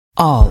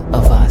All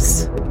of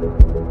us.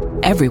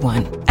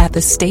 Everyone at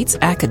the state's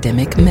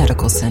academic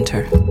medical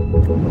center.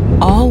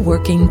 All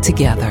working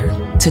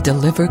together to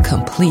deliver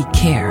complete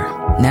care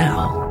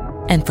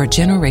now and for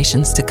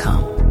generations to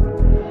come.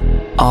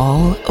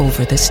 All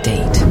over the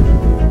state,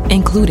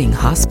 including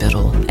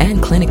hospital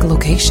and clinic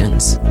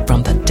locations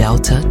from the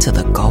Delta to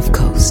the Gulf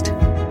Coast.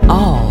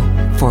 All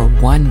for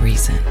one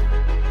reason.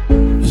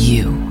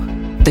 You,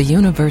 the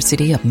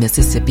University of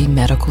Mississippi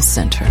Medical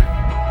Center.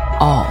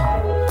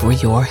 All for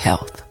your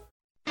health.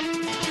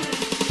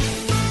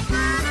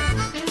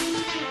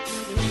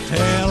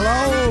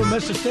 Hello,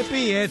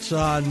 Mississippi. It's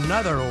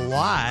another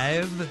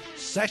live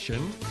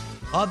session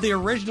of the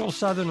original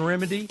Southern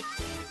Remedy.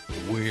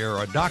 We're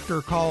a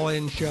doctor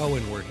call-in show,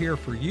 and we're here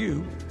for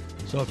you.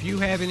 So if you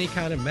have any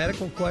kind of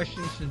medical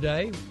questions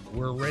today,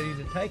 we're ready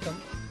to take them.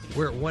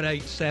 We're at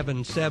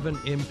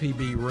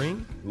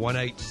 1-877-MPB-RING,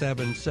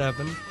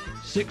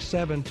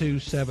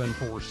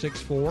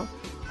 1-877-672-7464.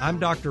 I'm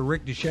Dr.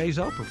 Rick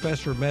DeShazo,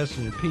 professor of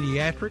medicine and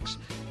pediatrics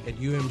at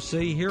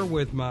UMC, here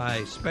with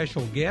my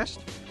special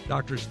guest,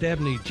 Dr.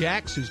 Stephanie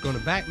Jacks, who's going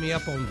to back me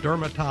up on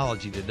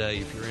dermatology today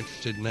if you're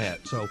interested in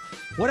that. So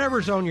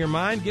whatever's on your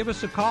mind, give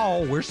us a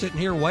call. We're sitting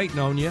here waiting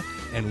on you,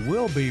 and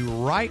we'll be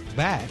right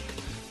back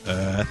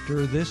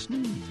after this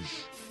news.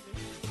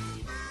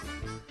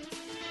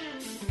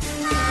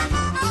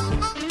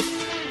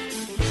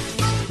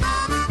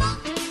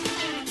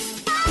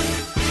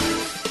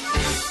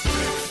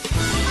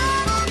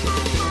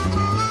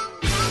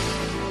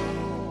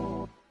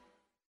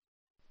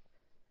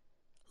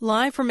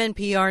 Live from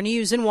NPR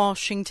News in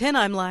Washington,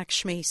 I'm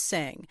Lakshmi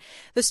Singh.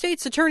 The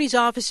state's attorney's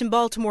office in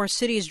Baltimore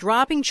City is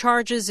dropping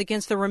charges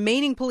against the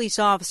remaining police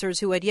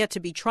officers who had yet to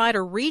be tried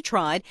or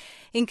retried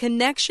in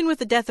connection with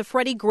the death of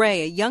Freddie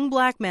Gray, a young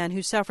black man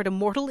who suffered a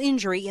mortal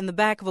injury in the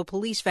back of a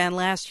police van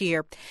last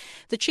year.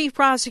 The chief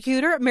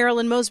prosecutor,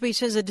 Marilyn Mosby,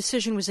 says the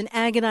decision was an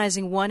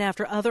agonizing one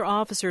after other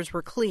officers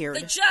were cleared.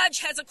 The judge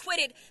has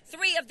acquitted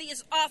 3 of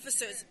these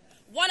officers.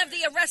 One of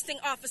the arresting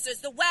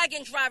officers, the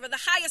wagon driver, the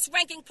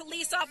highest-ranking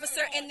police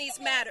officer in these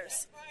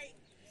matters.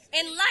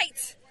 In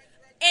light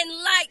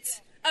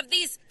of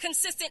these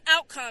consistent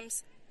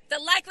outcomes, the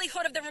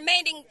likelihood of the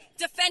remaining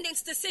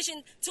defendant's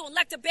decision to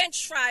elect a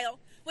bench trial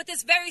with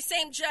this very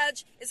same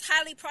judge is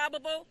highly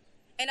probable,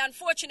 and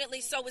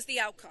unfortunately, so is the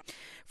outcome.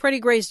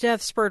 Freddie Gray's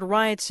death spurred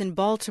riots in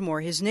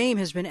Baltimore. His name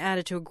has been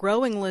added to a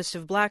growing list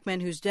of black men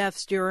whose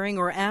deaths during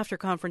or after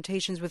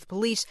confrontations with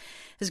police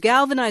has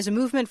galvanized a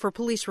movement for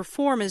police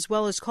reform, as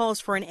well as calls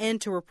for an end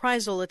to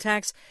reprisal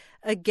attacks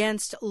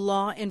against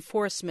law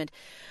enforcement.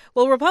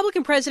 Well,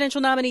 Republican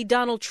presidential nominee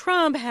Donald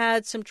Trump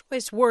had some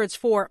choice words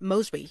for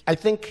Mosby. I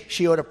think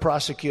she ought to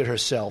prosecute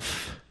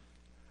herself.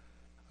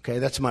 Okay,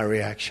 that's my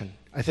reaction.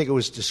 I think it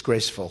was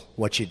disgraceful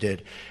what she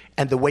did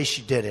and the way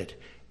she did it.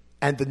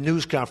 And the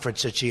news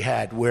conference that she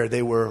had where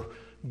they were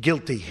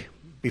guilty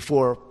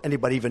before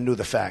anybody even knew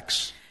the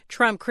facts.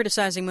 Trump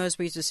criticizing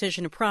Mosby's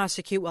decision to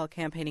prosecute while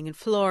campaigning in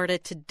Florida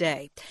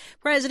today.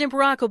 President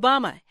Barack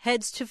Obama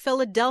heads to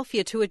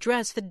Philadelphia to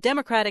address the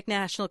Democratic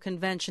National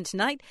Convention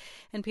tonight.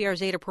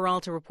 NPR's Ada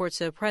Peralta reports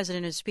the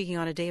president is speaking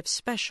on a day of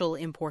special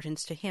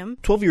importance to him.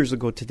 12 years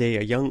ago today,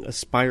 a young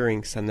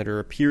aspiring senator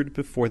appeared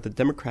before the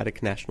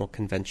Democratic National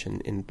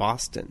Convention in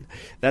Boston.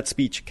 That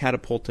speech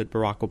catapulted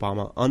Barack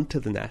Obama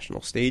onto the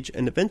national stage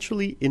and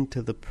eventually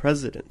into the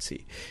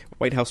presidency.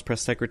 White House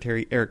Press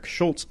Secretary Eric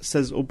Schultz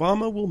says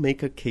Obama will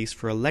make a case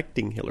for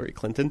electing Hillary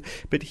Clinton,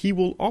 but he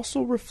will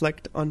also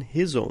reflect on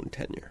his own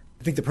tenure.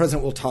 I think the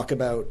president will talk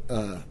about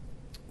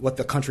what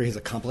the country has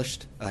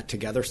accomplished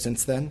together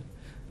since then,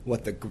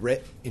 what the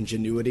grit,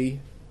 ingenuity,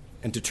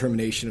 and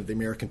determination of the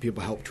American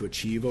people helped to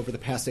achieve over the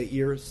past 8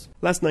 years.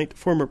 Last night,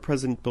 former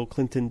President Bill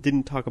Clinton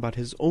didn't talk about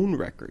his own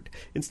record.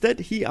 Instead,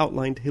 he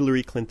outlined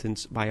Hillary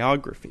Clinton's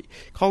biography,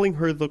 calling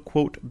her the,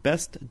 quote,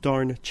 best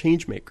darn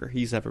changemaker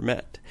he's ever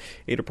met.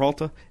 Ada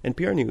Peralta,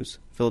 NPR News,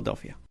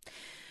 Philadelphia.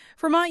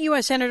 Vermont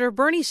U.S. Senator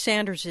Bernie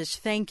Sanders is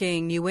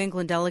thanking New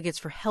England delegates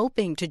for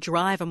helping to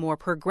drive a more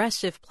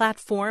progressive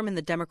platform in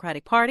the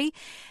Democratic Party, and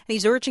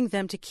he's urging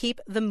them to keep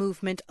the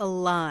movement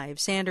alive.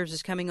 Sanders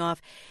is coming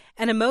off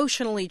an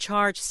emotionally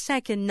charged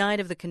second night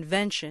of the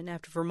convention.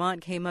 After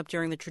Vermont came up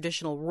during the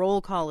traditional roll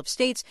call of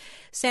states,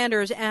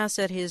 Sanders asked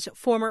that his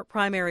former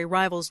primary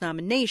rival's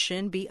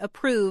nomination be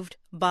approved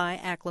by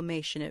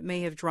acclamation. It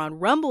may have drawn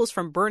rumbles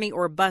from Bernie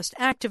or bust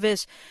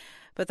activists,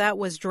 but that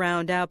was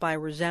drowned out by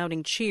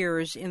resounding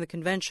cheers in the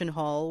convention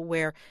hall,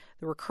 where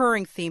the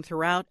recurring theme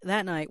throughout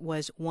that night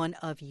was one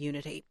of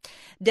unity.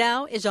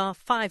 Dow is off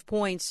 5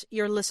 points.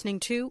 You're listening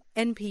to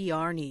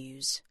NPR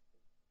News.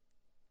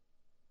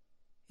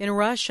 In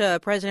Russia,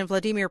 President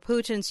Vladimir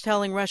Putin's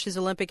telling Russia's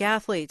Olympic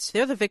athletes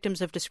they're the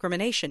victims of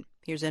discrimination.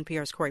 Here's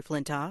NPR's Corey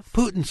Flintoff.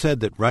 Putin said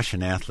that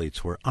Russian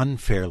athletes were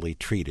unfairly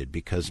treated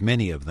because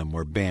many of them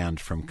were banned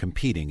from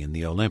competing in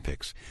the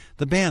Olympics.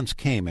 The bans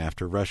came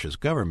after Russia's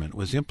government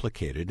was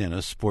implicated in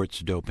a sports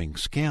doping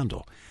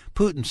scandal.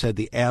 Putin said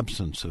the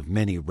absence of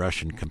many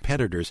Russian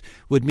competitors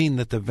would mean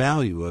that the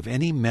value of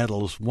any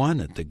medals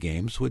won at the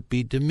Games would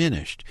be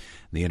diminished.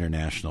 The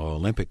International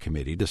Olympic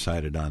Committee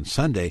decided on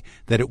Sunday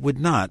that it would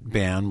not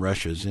ban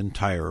Russia's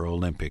entire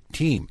Olympic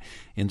team.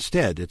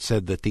 Instead, it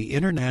said that the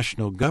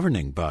international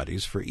governing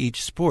bodies for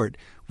each sport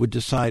would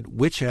decide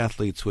which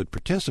athletes would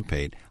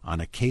participate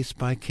on a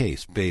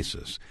case-by-case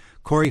basis.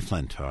 Corey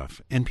Flintoff,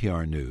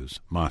 NPR News,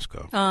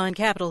 Moscow. On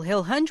Capitol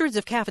Hill, hundreds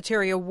of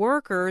cafeteria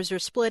workers are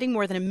splitting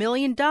more than $1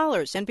 million.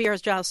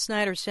 NPR's Giles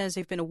Snyder says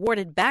they've been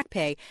awarded back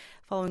pay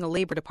following a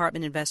Labor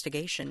Department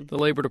investigation. The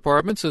Labor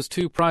Department says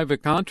 2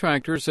 private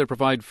contractors that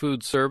provide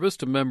food service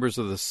to members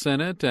of the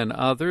Senate and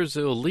others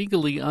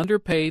illegally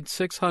underpaid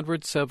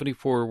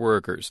 674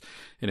 workers.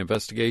 An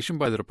investigation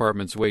by the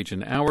department's Wage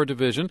and Hour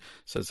Division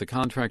says the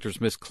contractors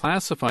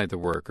misclassified the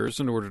workers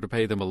in order to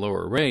pay them a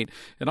lower rate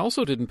and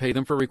also didn't pay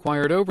them for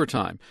required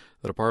overtime.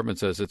 The department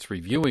says it's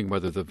reviewing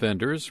whether the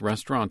vendors,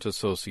 restaurant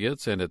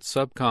associates, and its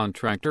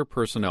subcontractor,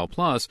 Personnel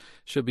Plus,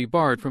 should be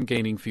barred from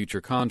gaining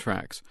future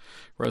contracts.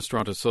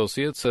 Restaurant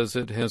Associates says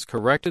it has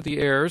corrected the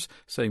errors,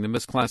 saying the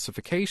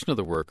misclassification of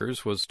the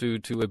workers was due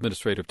to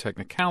administrative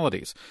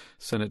technicalities.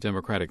 Senate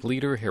Democratic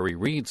leader Harry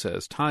Reid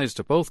says ties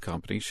to both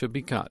companies should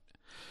be cut.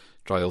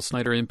 Giles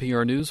Snyder,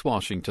 NPR News,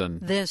 Washington.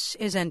 This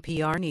is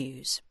NPR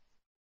News.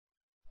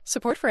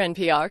 Support for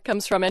NPR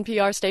comes from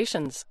NPR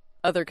stations.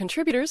 Other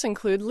contributors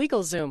include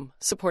LegalZoom,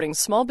 supporting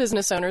small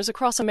business owners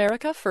across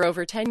America for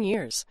over 10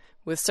 years,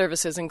 with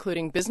services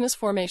including business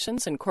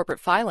formations and corporate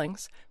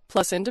filings,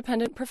 plus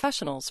independent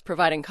professionals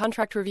providing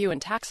contract review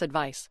and tax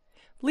advice.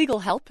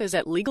 Legal help is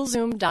at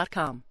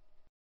LegalZoom.com.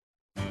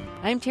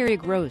 I'm Terry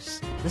Gross.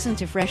 Listen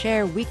to Fresh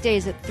Air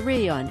weekdays at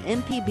 3 on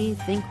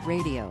MPB Think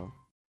Radio.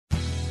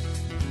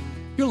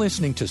 You're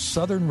listening to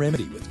Southern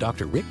Remedy with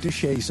Dr. Rick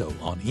DeShazo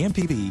on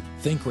MPB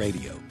Think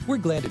Radio. We're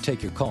glad to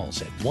take your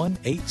calls at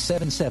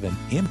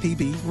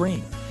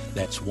 1-877-MPB-RING.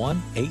 That's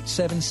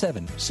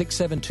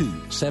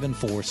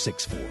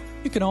 1-877-672-7464.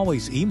 You can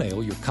always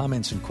email your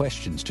comments and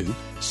questions to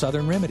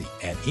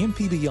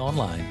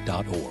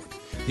southernremedy@mpbonline.org.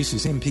 This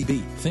is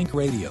MPB Think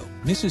Radio,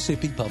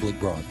 Mississippi Public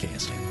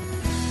Broadcasting.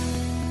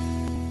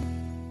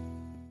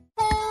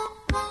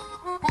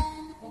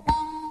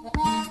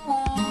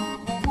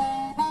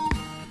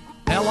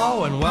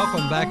 Hello and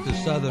welcome back to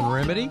Southern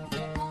Remedy.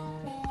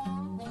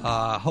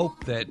 I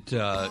hope that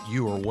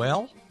you are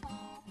well.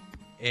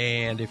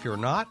 And if you're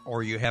not,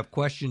 or you have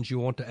questions you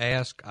want to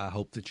ask, I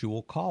hope that you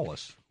will call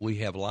us. We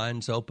have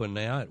lines open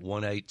now at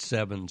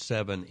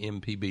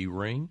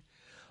 1-877-MPB-RING,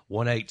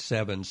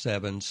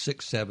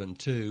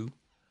 1-877-672,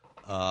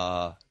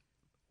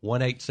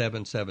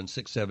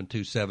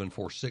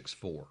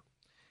 1-877-672-7464.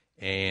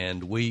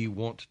 And we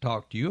want to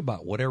talk to you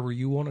about whatever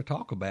you want to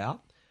talk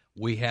about.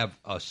 We have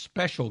a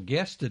special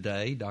guest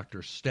today,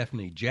 Dr.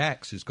 Stephanie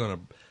Jacks, who's going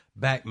to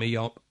back me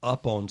up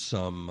on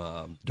some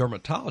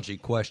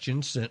dermatology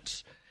questions.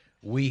 Since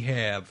we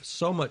have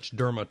so much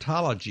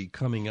dermatology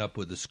coming up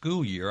with the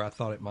school year, I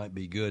thought it might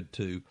be good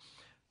to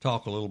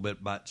talk a little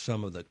bit about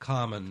some of the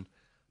common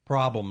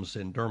problems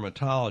in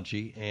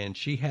dermatology. And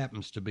she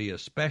happens to be a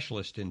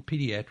specialist in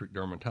pediatric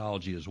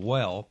dermatology as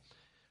well,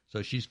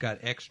 so she's got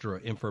extra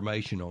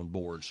information on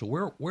board.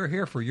 So we're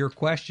here for your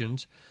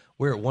questions.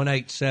 We're at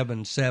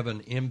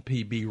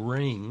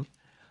 1-877-MPB-RING,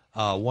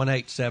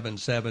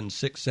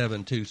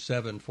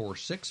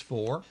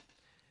 1-877-672-7464,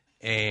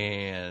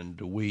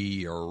 and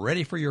we are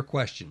ready for your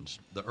questions.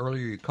 The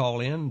earlier you call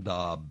in,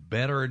 the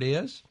better it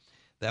is.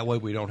 That way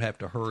we don't have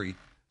to hurry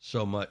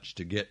so much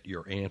to get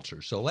your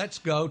answer. So let's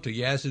go to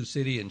Yazoo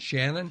City and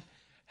Shannon.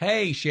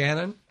 Hey,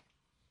 Shannon.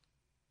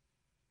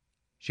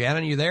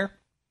 Shannon, you there?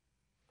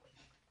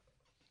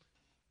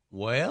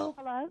 Well,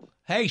 hello.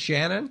 Hey,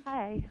 Shannon.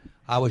 Hi.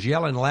 I was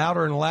yelling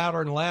louder and louder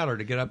and louder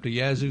to get up to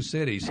Yazoo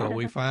City, so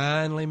we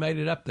finally made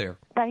it up there.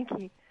 Thank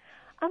you.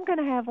 I'm going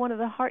to have one of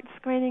the heart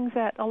screenings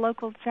at a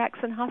local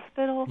Jackson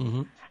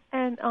hospital,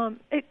 and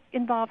it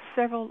involves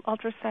several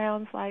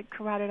ultrasounds like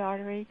carotid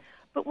artery.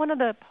 But one of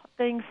the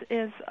things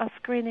is a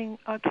screening,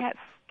 a CAT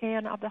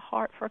scan of the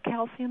heart for a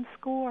calcium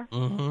score.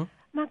 Mm-hmm.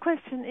 My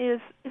question is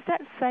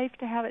that safe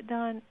to have it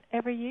done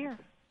every year?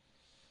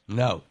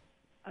 No.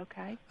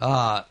 Okay.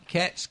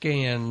 CAT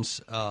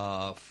scans,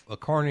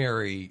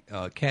 coronary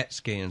CAT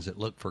scans that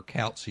look for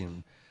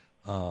calcium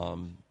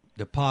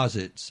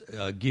deposits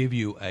give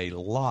you a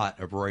lot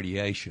of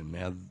radiation.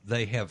 Now,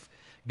 they have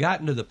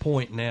gotten to the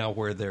point now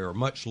where they're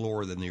much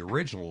lower than the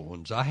original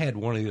ones. I had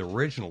one of the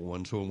original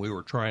ones when we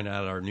were trying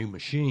out our new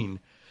machine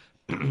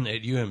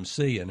at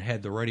UMC, and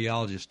had the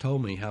radiologist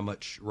told me how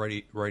much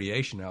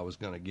radiation I was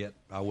going to get,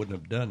 I wouldn't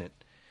have done it.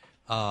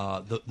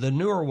 The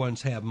newer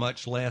ones have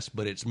much less,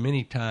 but it's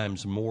many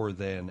times more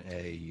than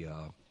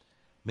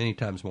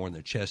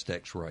the chest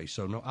X-ray.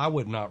 So no, I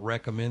would not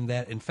recommend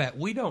that. In fact,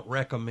 we don't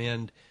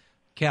recommend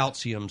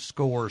calcium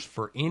scores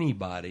for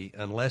anybody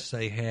unless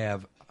they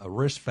have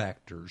risk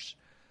factors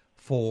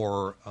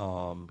for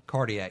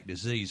cardiac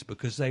disease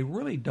because they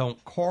really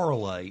don't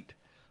correlate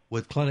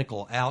with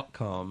clinical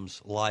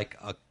outcomes like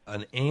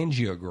an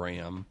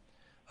angiogram,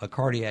 a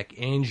cardiac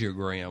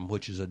angiogram,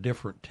 which is a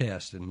different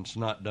test, and it's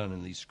not done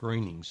in these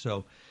screenings.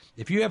 So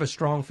if you have a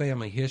strong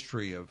family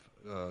history of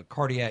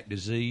cardiac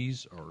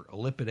disease or a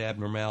lipid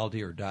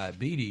abnormality or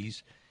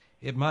diabetes,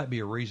 it might be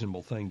a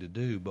reasonable thing to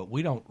do, but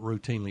we don't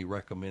routinely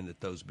recommend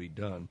that those be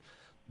done.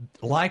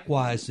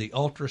 Likewise, the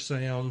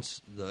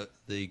ultrasounds,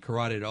 the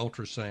carotid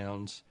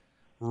ultrasounds,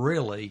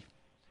 really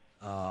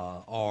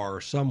are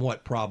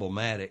somewhat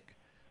problematic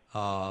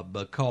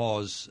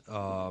because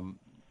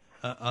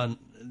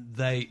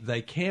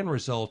they can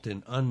result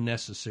in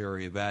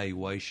unnecessary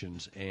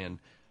evaluations and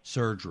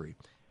surgery.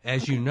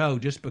 As you know,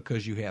 just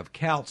because you have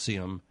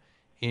calcium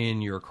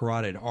in your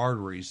carotid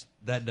arteries,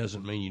 that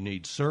doesn't mean you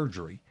need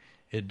surgery.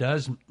 It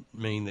does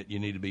mean that you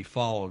need to be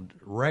followed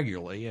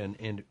regularly.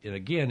 And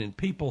again, in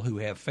people who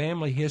have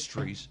family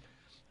histories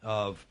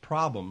of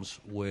problems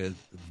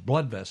with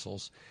blood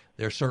vessels,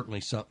 there's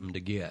certainly something to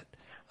get.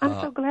 I'm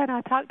so glad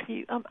I talked to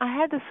you. I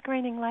had the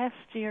screening last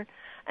year,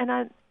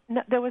 and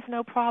there was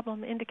no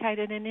problem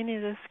indicated in any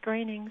of the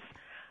screenings.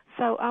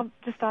 So I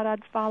just thought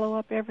I'd follow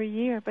up every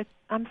year, but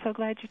I'm so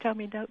glad you told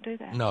me don't do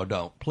that. No,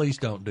 don't. Please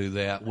don't do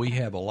that. We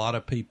have a lot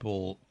of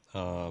people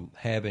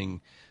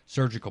having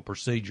surgical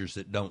procedures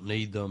that don't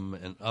need them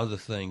and other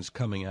things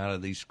coming out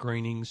of these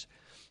screenings.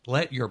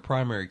 Let your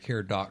primary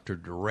care doctor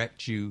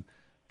direct you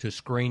to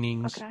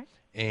screenings, okay.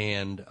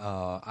 And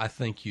I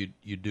think you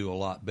do a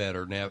lot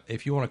better. Now,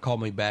 if you want to call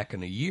me back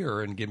in a year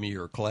and give me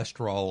your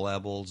cholesterol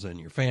levels and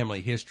your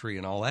family history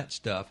and all that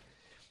stuff,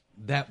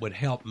 that would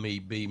help me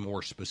be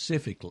more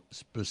specific.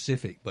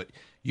 But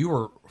you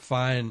were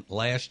fine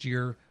last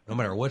year. No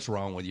matter what's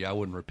wrong with you, I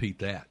wouldn't repeat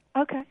that.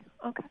 Okay.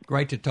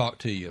 Great to talk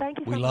to you. Thank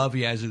you. We love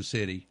Yazoo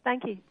City.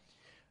 Thank you.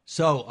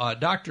 So,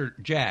 Dr.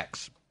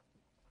 Jacks,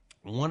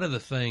 one of the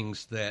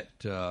things that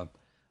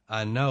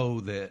I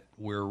know that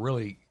we're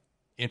really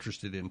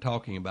interested in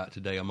talking about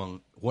today,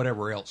 among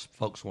whatever else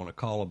folks want to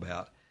call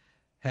about,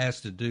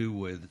 has to do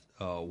with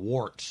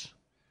warts.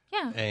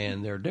 Yeah.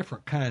 And there are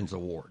different kinds of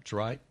warts,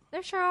 right?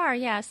 There sure are,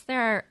 yes.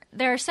 There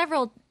are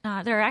several,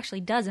 there are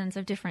actually dozens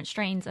of different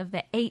strains of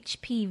the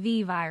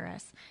HPV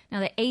virus.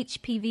 Now, the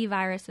HPV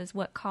virus is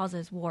what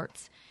causes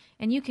warts.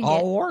 And you can all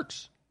get...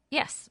 warts?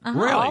 Yes.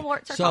 Really? All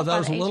warts are caused by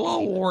the So those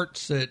little HPV.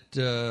 warts that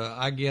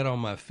I get on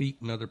my feet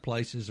and other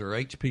places are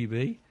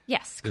HPV?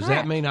 Yes, Does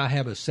correct. that mean I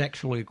have a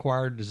sexually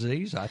acquired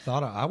disease? I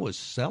thought I was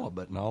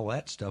celibate and all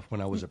that stuff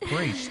when I was a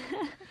priest.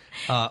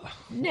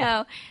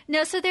 No.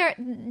 So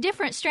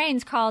different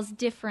strains cause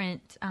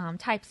different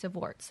types of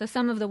warts. So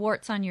some of the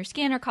warts on your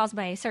skin are caused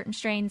by certain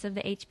strains of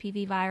the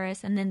HPV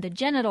virus, and then the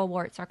genital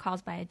warts are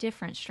caused by a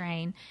different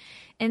strain.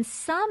 And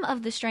some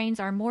of the strains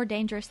are more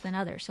dangerous than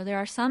others. So there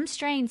are some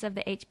strains of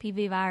the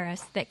HPV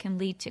virus that can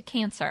lead to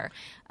cancer,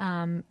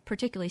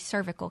 particularly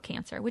cervical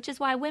cancer, which is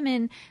why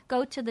women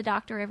go to the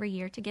doctor every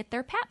year to get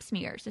their pap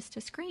smears, is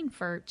to screen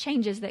for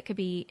changes that could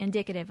be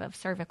indicative of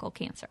cervical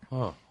cancer.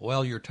 Huh.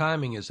 Well, your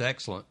timing is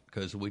excellent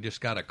because we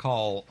just got a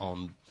call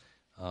on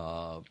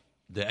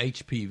the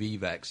HPV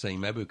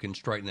vaccine. Maybe we can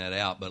straighten that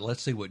out, but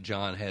let's see what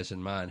John has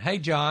in mind. Hey,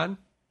 John.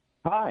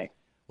 Hi.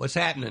 What's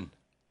happening?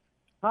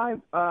 Hi.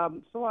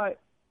 So I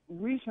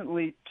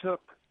recently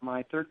took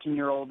my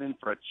 13-year-old in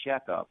for a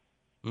checkup,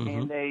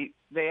 and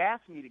they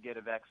asked me to get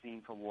a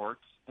vaccine for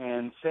warts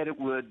and said it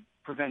would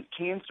prevent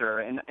cancer,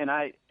 and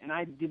I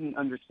didn't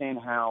understand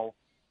how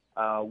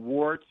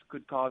warts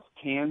could cause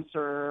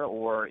cancer,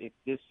 or if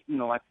this,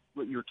 like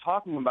what you're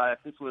talking about,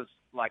 if this was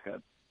like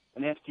an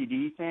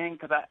STD thing,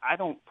 because I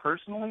don't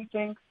personally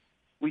think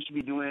we should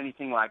be doing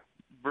anything like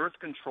birth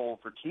control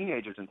for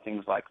teenagers and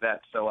things like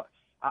that. So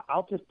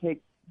I'll just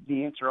take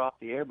the answer off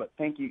the air, but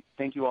thank you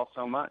all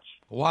so much.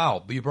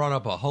 Wow, you brought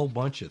up a whole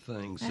bunch of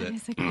things that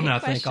I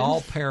think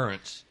all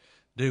parents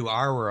do.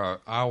 One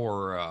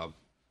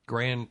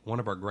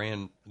of our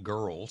grand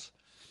girls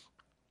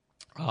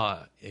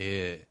had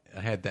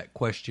that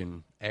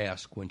question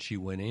asked when she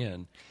went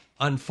in.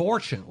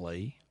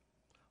 Unfortunately,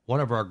 one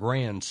of our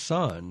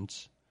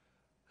grandsons,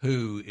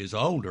 who is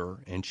older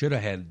and should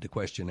have had the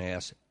question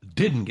asked,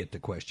 didn't get the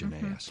question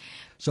asked.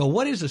 So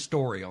what is the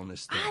story on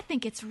this thing? I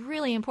think it's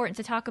really important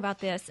to talk about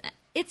this.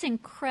 It's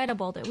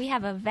incredible that we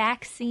have a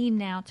vaccine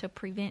now to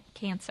prevent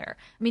cancer.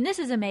 I mean, this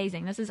is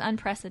amazing. This is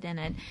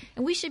unprecedented.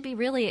 And we should be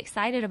really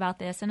excited about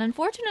this. And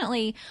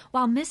unfortunately,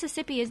 while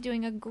Mississippi is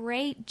doing a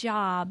great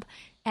job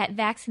at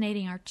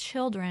vaccinating our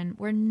children,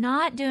 we're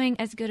not doing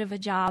as good of a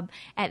job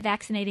at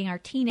vaccinating our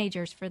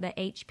teenagers for the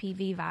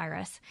HPV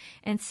virus.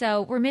 And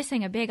so we're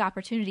missing a big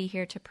opportunity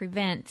here to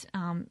prevent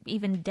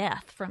even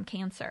death from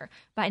cancer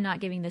by not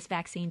giving this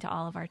vaccine to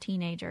all of our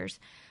teenagers.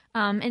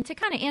 And to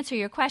kind of answer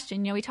your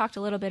question, we talked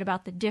a little bit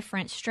about the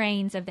different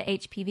strains of the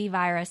HPV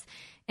virus,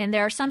 and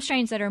there are some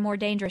strains that are more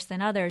dangerous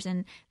than others.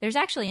 And there's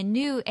actually a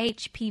new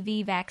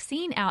HPV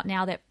vaccine out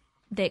now that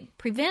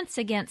prevents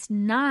against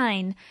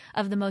 9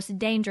 of the most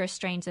dangerous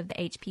strains of the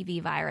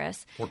HPV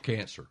virus. Or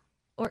cancer.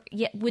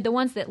 with the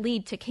ones that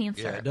lead to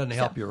cancer. Yeah, it doesn't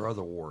help your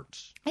other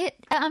warts.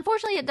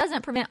 Unfortunately, it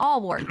doesn't prevent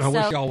all warts. I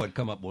wish y'all would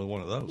come up with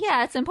one of those.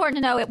 Yeah, it's important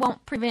to know it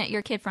won't prevent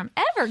your kid from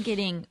ever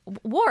getting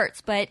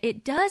warts, but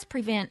it does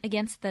prevent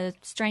against the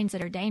strains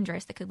that are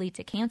dangerous that could lead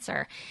to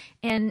cancer.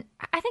 And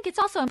I think it's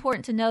also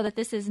important to know that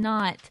this is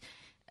not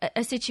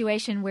a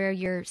situation where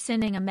you're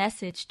sending a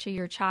message to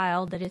your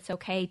child that it's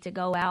okay to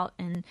go out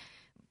and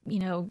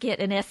get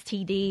an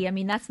STD. I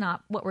mean, that's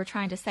not what we're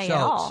trying to say at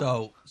all.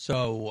 These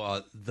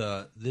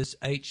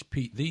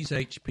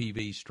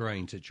HPV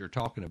strains that you're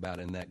talking about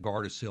in that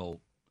Gardasil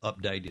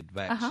updated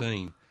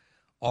vaccine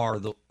are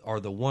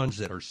the ones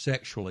that are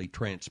sexually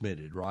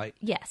transmitted, right?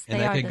 Yes,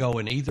 and they can go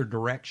in either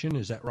direction.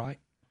 Is that right?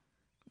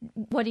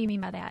 What do you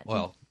mean by that?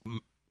 Well,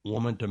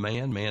 woman to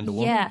man, man to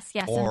woman, yes,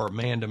 or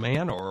man to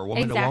man, or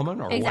woman to woman,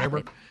 or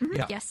whatever. Mm-hmm.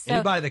 Yeah, yes.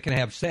 Anybody that can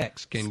have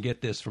sex can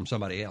get this from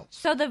somebody else.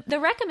 So the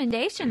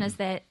recommendation is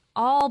that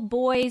all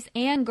boys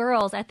and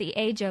girls at the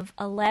age of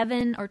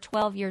 11 or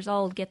 12 years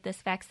old get this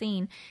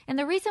vaccine. And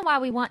the reason why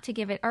we want to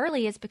give it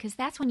early is because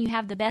that's when you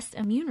have the best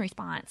immune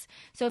response.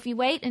 So if you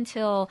wait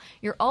until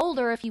you're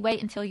older, if you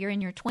wait until you're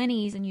in your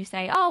 20s and you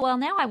say, oh, well,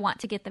 now I want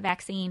to get the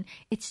vaccine,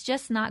 it's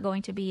just not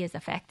going to be as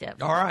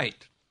effective. All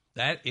right.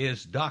 That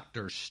is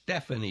Dr.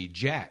 Stephanie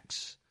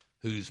Jacks,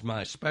 who's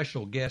my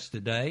special guest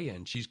today,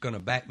 and she's going to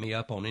back me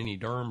up on any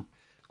derm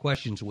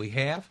questions we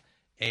have.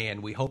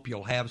 And we hope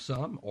you'll have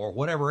some, or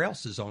whatever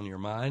else is on your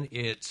mind.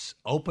 It's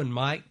open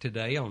mic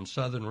today on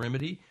Southern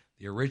Remedy,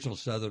 the original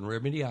Southern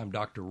Remedy. I'm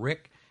Dr.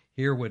 Rick,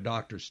 here with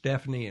Dr.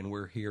 Stephanie, and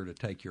we're here to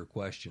take your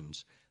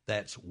questions.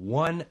 That's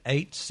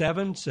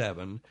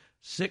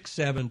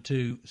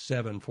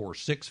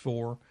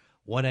 1-877-672-7464,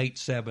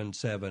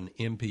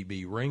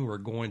 1-877-MPB-RING. We're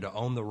going to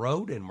On the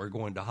Road, and we're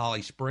going to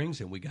Holly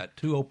Springs, and we got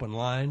 2 open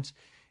lines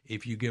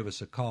if you give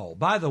us a call.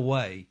 By the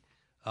way,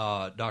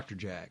 Dr.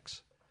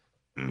 Jacks,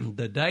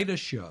 the data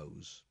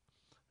shows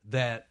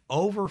that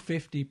over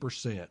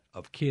 50%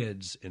 of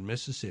kids in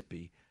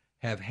Mississippi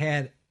have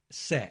had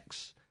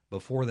sex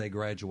before they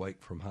graduate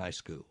from high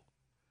school.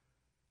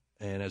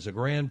 And as a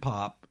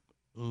grandpop,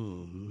 I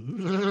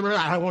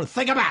don't want to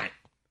think about it.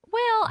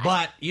 Well,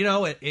 but,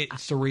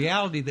 it's a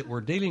reality that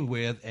we're dealing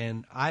with.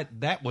 And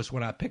that was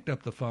when I picked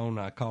up the phone,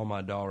 I called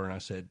my daughter and I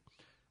said,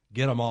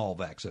 get them all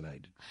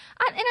vaccinated.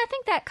 And I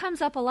think that comes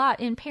up a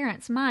lot in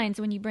parents' minds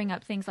when you bring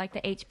up things like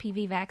the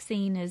HPV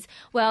vaccine is,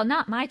 well,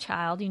 not my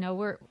child.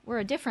 We're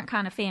a different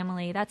kind of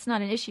family. That's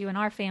not an issue in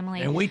our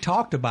family. And we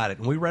talked about it,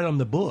 and we read them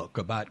the book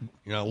about,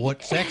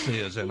 what sex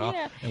is, and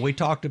and we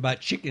talked about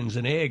chickens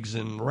and eggs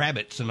and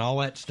rabbits and all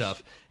that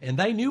stuff. And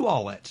they knew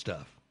all that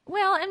stuff.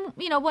 Well, and,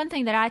 one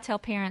thing that I tell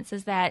parents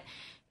is that,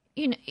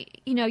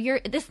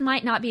 this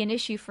might not be an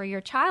issue for your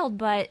child,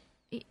 but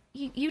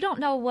you don't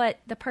know what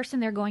the person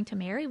they're going to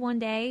marry one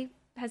day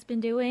has been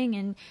doing.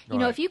 And,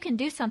 if you can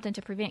do something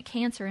to prevent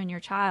cancer in your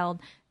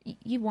child,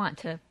 you want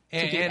to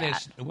do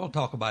that. We'll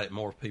talk about it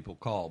more if people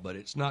call, but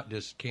it's not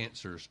just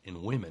cancers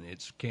in women.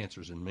 It's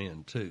cancers in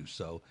men, too.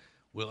 So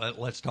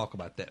let's talk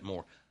about that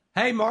more.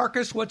 Hey,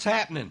 Marcus, what's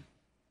happening?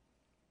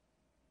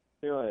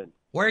 Doing?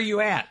 Where are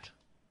you at?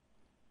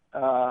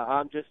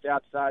 I'm just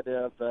outside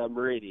of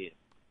Meridian.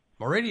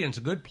 Meridian's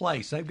a good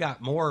place. They've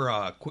got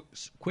more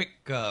quick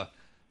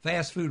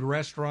fast food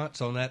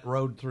restaurants on that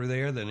road through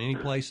there than any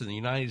place in the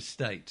United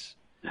States.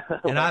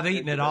 And I've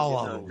eaten at all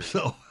of them.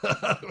 So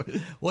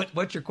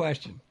what's your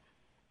question?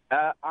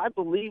 I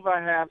believe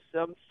I have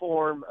some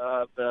form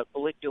of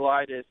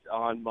folliculitis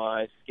on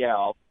my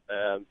scalp,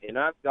 and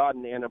I've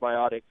gotten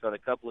antibiotics on a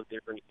couple of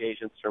different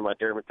occasions from my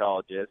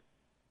dermatologist,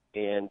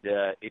 and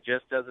it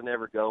just doesn't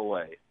ever go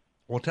away.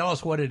 Well, tell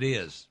us what it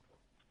is.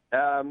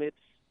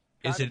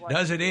 Does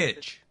it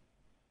itch?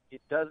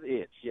 It does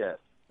itch, yes.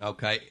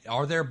 Okay.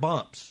 Are there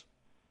bumps?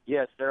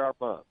 Yes, there are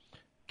bumps.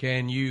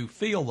 Can you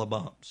feel the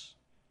bumps?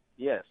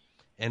 Yes.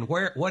 And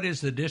what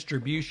is the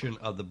distribution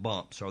of the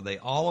bumps? Are they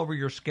all over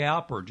your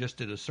scalp or just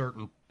at a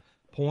certain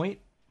point?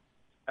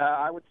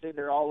 I would say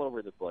they're all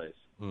over the place.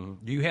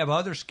 Mm-hmm. Do you have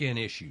other skin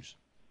issues?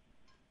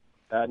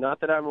 Not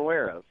that I'm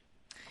aware of.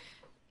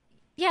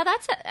 Yeah,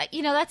 that's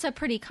a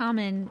pretty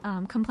common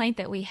complaint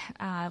that we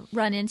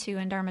run into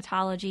in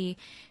dermatology.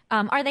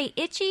 Are they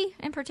itchy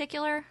in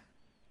particular?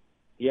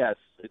 Yes,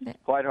 it's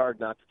quite hard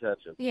not to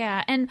touch them.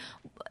 Yeah, and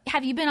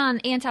have you been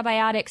on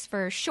antibiotics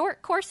for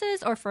short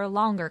courses or for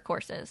longer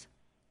courses?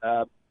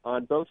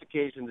 On both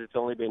occasions, it's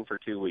only been for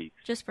 2 weeks.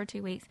 Just for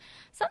 2 weeks.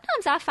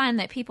 Sometimes I find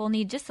that people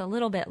need just a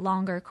little bit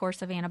longer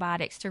course of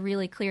antibiotics to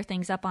really clear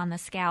things up on the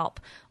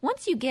scalp.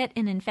 Once you get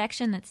an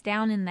infection that's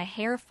down in the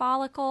hair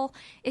follicle,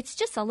 it's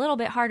just a little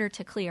bit harder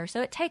to clear.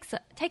 So it takes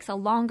a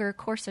longer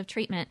course of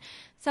treatment.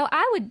 So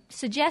I would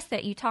suggest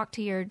that you talk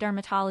to your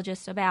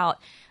dermatologist about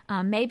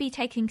maybe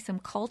taking some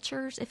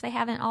cultures, if they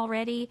haven't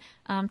already,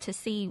 to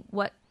see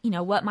what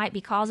might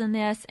be causing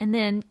this, and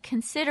then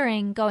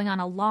considering going on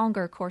a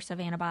longer course of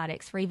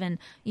antibiotics for even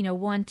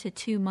 1 to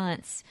 2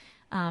 months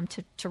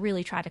to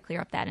really try to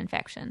clear up that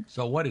infection.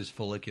 So what is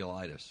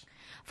folliculitis?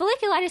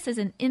 Folliculitis is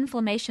an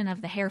inflammation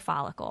of the hair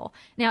follicle.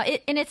 Now,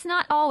 it's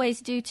not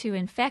always due to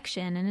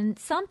infection, and in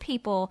some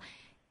people,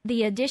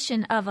 the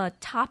addition of a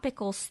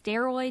topical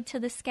steroid to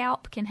the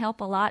scalp can help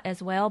a lot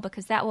as well,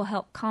 because that will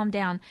help calm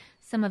down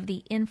some of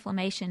the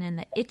inflammation and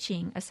the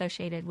itching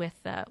associated with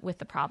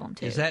the problem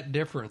too. Is that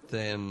different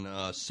than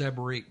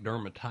seborrheic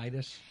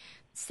dermatitis?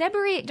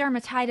 Seborrheic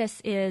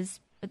dermatitis is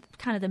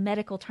kind of the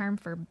medical term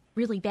for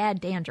really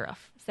bad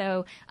dandruff.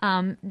 So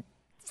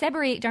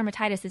seborrheic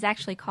dermatitis is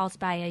actually caused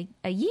by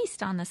a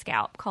yeast on the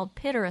scalp called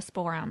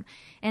Pityrosporum,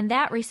 and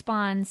that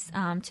responds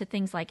to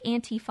things like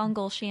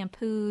antifungal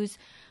shampoos.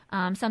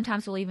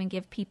 Sometimes we'll even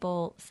give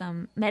people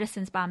some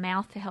medicines by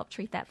mouth to help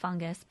treat that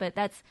fungus, but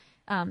that's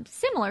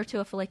similar to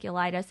a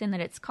folliculitis in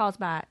that it's caused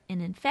by an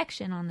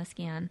infection on the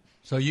skin.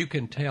 So you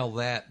can tell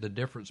that the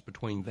difference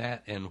between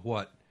that and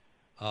what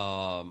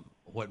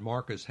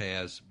Marcus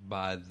has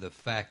by the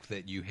fact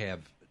that you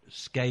have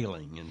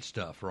scaling and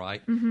stuff,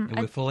 right? Mm-hmm. And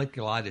with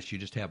folliculitis, you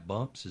just have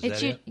bumps. Is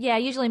that it? Yeah,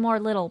 usually more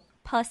little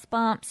pus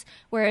bumps,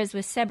 whereas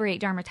with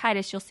seborrheic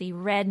dermatitis, you'll see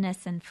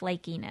redness and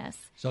flakiness.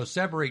 So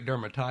seborrheic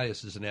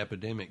dermatitis is an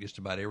epidemic. Just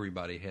about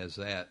everybody has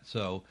that.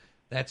 So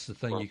that's the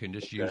thing you can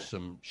just use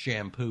some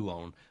shampoo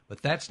on.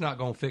 But that's not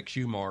going to fix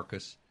you,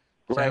 Marcus.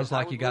 Sounds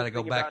like you got to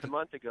go back about a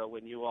month ago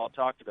when you all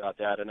talked about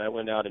that, and I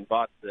went out and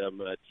bought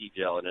some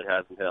T-gel, and it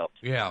hasn't helped.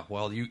 Yeah,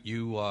 well,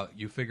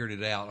 you figured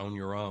it out on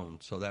your own,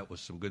 so that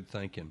was some good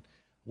thinking.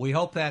 We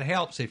hope that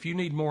helps. If you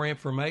need more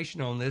information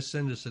on this,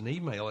 send us an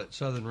email at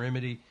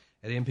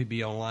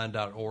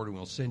southernremedy@mpbonline.org, and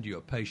we'll send you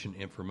a patient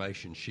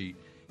information sheet.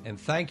 And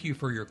thank you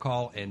for your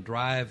call, and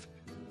drive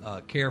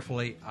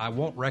carefully. I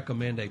won't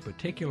recommend a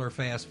particular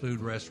fast food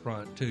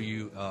restaurant to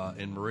you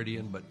in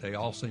Meridian, but they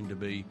all seem to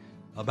be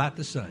about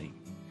the same.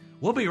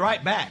 We'll be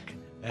right back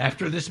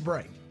after this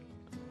break.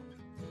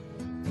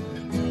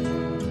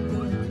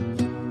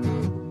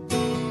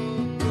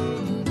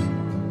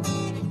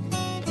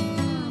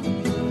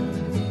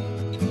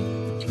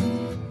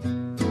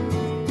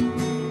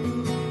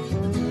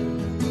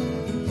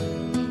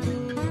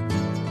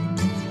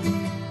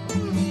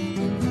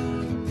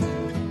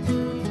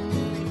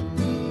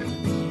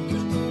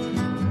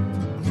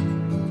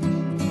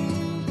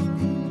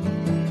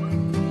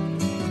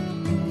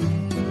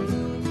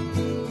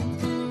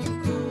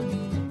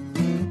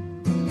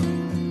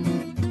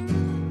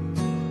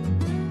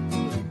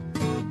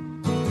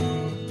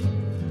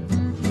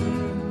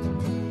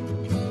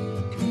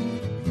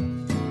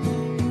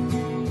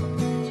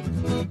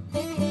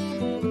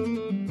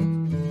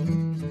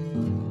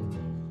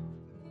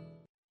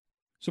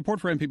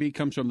 Support for MPB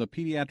comes from the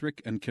Pediatric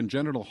and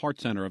Congenital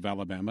Heart Center of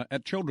Alabama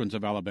at Children's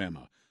of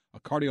Alabama, a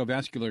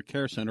cardiovascular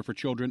care center for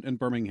children in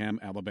Birmingham,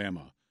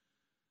 Alabama.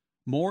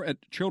 More at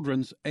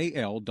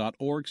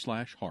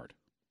childrensal.org/heart.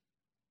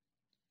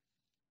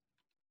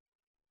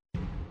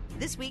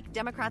 This week,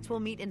 Democrats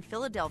will meet in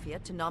Philadelphia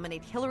to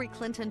nominate Hillary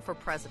Clinton for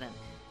president.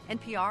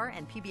 NPR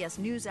and PBS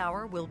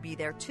NewsHour will be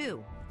there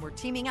too. We're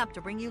teaming up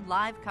to bring you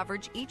live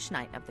coverage each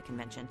night of the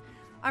convention.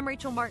 I'm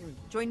Rachel Martin.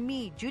 Join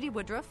me, Judy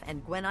Woodruff,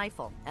 and Gwen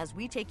Ifill as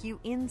we take you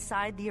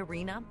inside the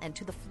arena and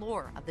to the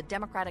floor of the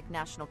Democratic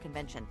National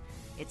Convention.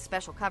 It's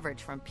special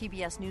coverage from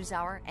PBS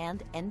NewsHour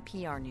and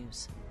NPR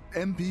News.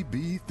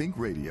 MPB Think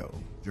Radio,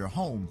 your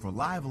home for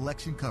live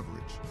election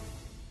coverage.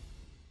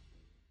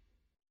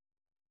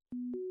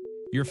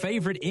 Your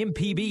favorite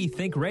MPB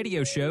Think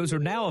Radio shows are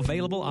now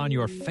available on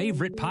your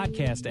favorite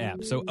podcast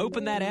app. So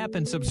open that app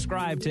and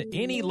subscribe to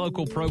any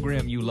local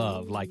program you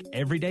love, like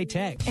Everyday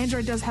Tech.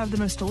 Android does have the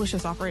most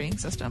delicious operating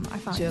system, I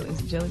find.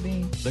 Jelly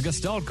Bean. The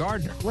Gestalt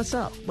Gardener. What's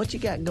up? What you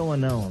got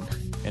going on?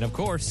 And of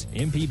course,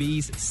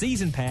 MPB's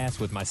Season Pass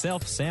with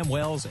myself, Sam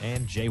Wells,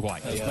 and Jay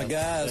White. That's my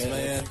guys,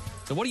 man.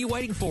 So what are you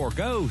waiting for?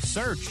 Go,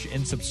 search,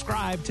 and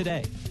subscribe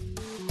today.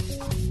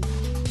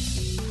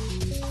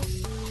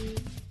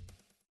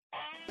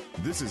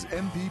 This is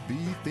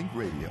MPB Think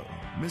Radio,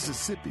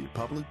 Mississippi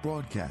Public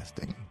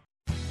Broadcasting.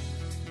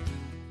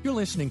 You're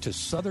listening to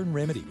Southern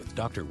Remedy with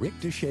Dr. Rick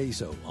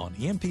DeShazo on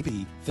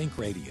MPB Think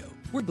Radio.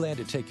 We're glad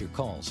to take your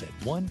calls at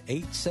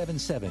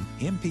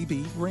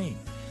 1-877-MPB-RING.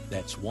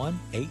 That's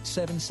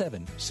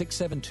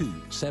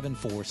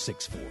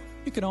 1-877-672-7464.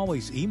 You can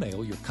always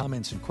email your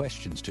comments and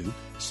questions to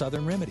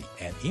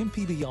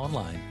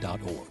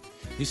southernremedy@mpbonline.org.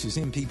 This is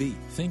MPB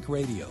Think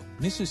Radio,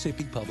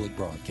 Mississippi Public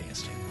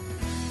Broadcasting.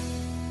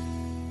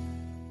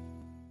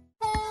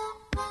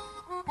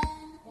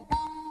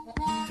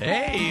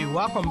 Hey,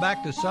 welcome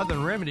back to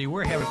Southern Remedy.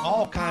 We're having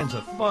all kinds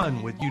of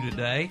fun with you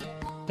today,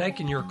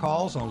 taking your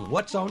calls on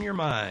what's on your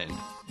mind.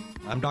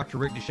 I'm Dr.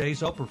 Rick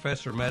DeShazo,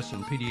 professor of medicine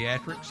and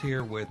pediatrics,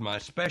 here with my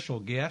special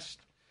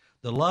guest,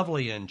 the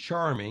lovely and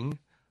charming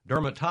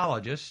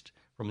dermatologist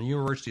from the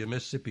University of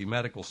Mississippi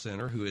Medical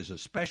Center, who is a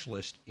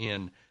specialist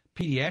in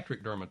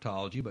pediatric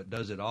dermatology but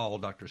does it all,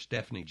 Dr.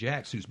 Stephanie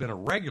Jacks, who's been a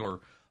regular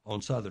on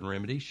Southern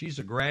Remedy. She's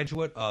a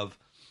graduate of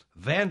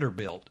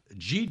Vanderbilt,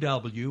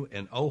 GW,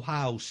 and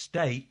Ohio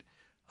State.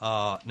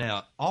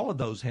 Now, all of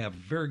those have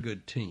very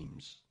good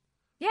teams.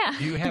 Yeah.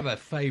 Do you have a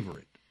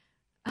favorite?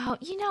 Oh,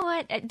 you know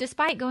what?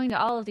 Despite going to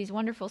all of these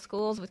wonderful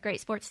schools with great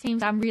sports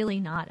teams, I'm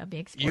really not a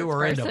big sports person. You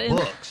were into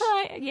books.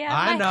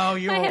 I know.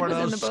 You were one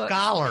of those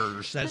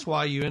scholars. That's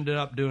why you ended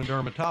up doing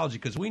dermatology,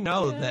 because we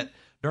know that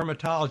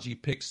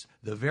dermatology picks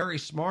the very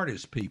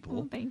smartest people.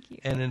 Well, thank you.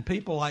 And then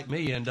people like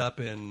me end up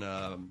in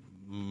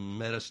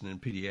medicine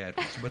and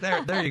pediatrics. But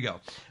there you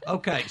go.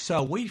 Okay,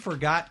 so we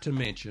forgot to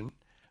mention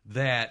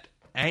that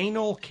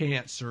anal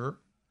cancer,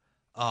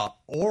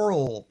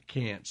 oral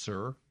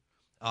cancer,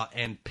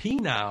 and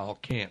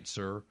penile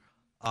cancer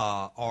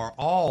are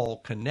all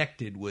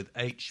connected with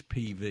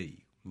HPV,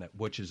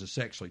 which is a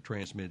sexually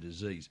transmitted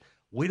disease.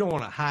 We don't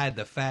want to hide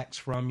the facts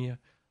from you.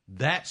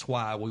 That's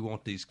why we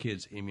want these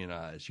kids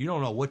immunized. You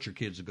don't know what your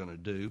kids are going to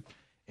do.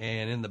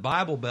 And in the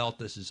Bible Belt,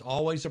 this is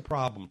always a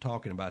problem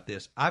talking about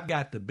this. I've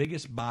got the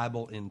biggest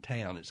Bible in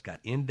town. It's got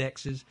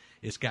indexes.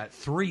 It's got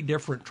 3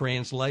 different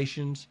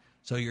translations.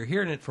 So you're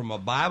hearing it from a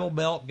Bible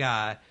Belt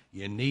guy.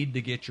 You need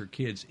to get your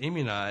kids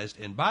immunized.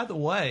 And by the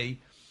way,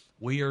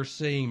 we are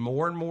seeing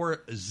more and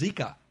more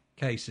Zika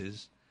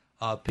cases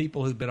of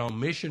people who've been on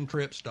mission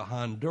trips to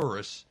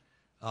Honduras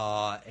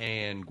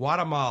and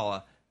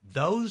Guatemala.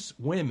 Those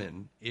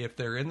women, if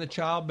they're in the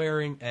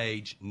childbearing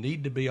age,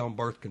 need to be on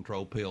birth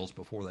control pills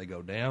before they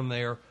go down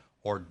there,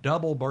 or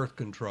double birth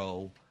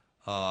control,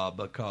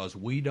 because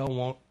we don't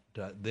want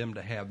them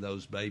to have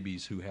those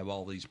babies who have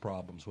all these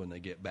problems when they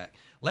get back.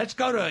 Let's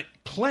go to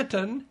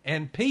Clinton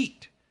and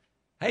Pete.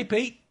 Hey,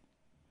 Pete.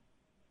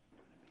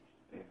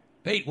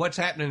 Pete, what's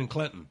happening in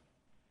Clinton?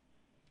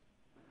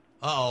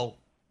 Uh-oh.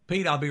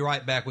 Pete, I'll be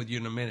right back with you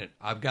in a minute.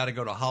 I've got to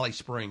go to Holly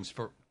Springs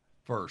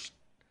first.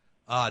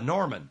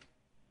 Norman.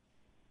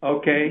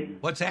 Okay.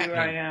 What's happening?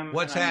 Here I am.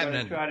 What's I'm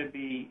happening? I'm going to try to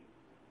be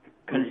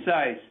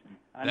concise,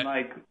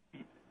 unlike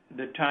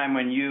the time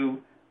when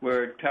you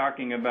were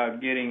talking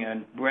about getting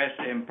a breast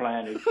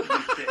implanted. So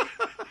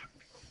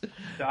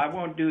I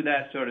won't do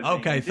that sort of thing.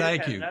 Okay,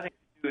 thank you. This has nothing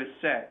to do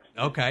with sex.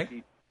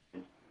 Okay.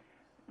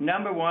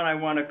 Number one, I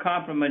want to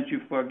compliment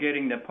you for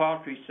getting the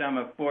paltry sum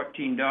of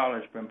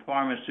 $14 from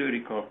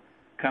pharmaceutical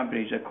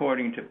companies,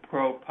 according to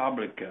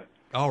ProPublica.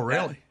 Oh,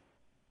 really?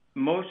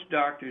 Most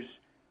doctors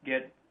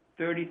get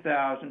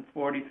 $30,000,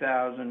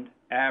 $40,000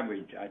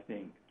 average, I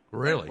think.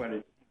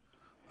 Really?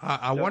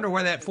 I wonder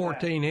where that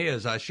 14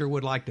 is. I sure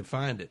would like to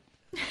find it.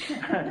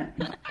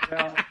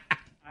 Well,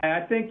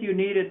 I think you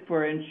need it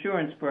for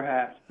insurance,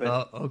 perhaps.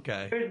 But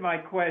okay. Here's my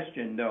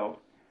question, though.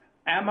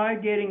 Am I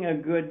getting a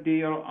good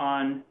deal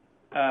on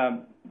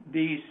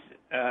these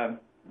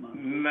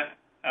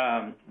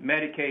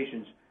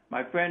medications?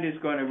 My friend is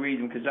going to read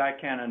them because I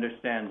can't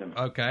understand them.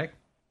 Okay.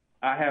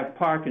 I have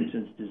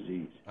Parkinson's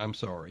disease. I'm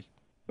sorry,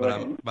 but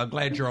I'm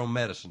glad you're on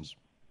medicines.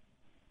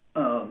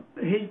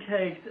 He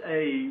takes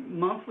a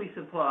monthly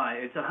supply.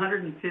 It's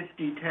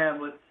 150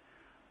 tablets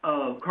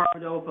of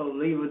carbidopa,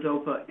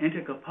 levodopa,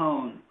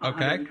 entacapone,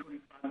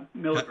 125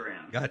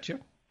 milligrams. Gotcha.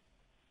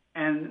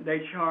 And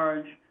they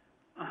charge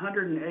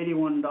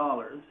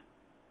 $181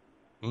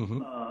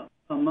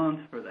 a month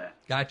for that.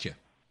 Gotcha.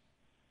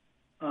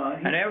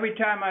 And every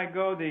time I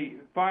go, the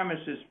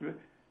pharmacists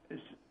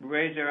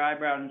raise their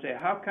eyebrows and say,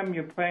 "How come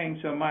you're paying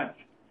so much?"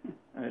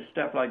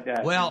 Stuff like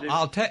that. Well,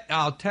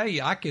 I'll tell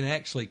you, I can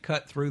actually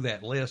cut through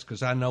that list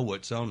because I know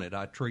what's on it.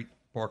 I treat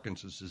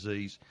Parkinson's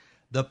disease.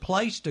 The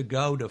place to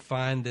go to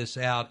find this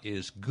out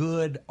is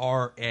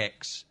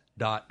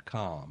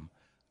GoodRx.com.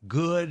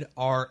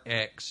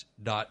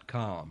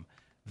 GoodRx.com.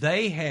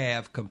 They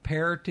have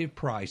comparative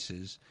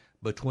prices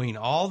between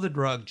all the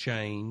drug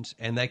chains,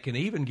 and they can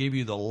even give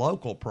you the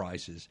local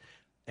prices.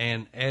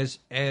 And as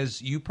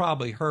you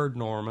probably heard,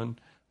 Norman,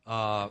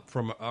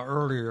 from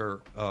earlier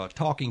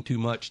talking too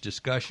much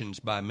discussions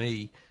by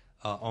me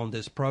on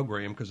this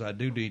program, because I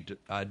do need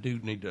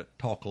to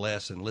talk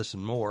less and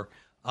listen more.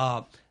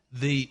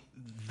 The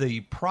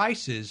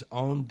prices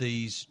on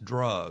these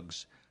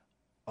drugs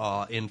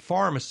in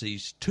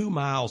pharmacies 2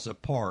 miles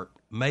apart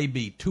may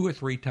be 2 or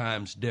 3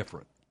 times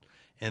different,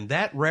 and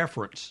that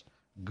reference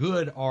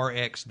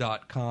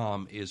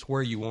GoodRx.com is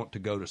where you want to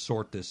go to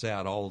sort this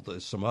out.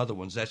 Some other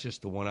ones, that's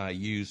just the one I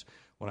use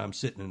when I'm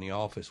sitting in the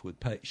office with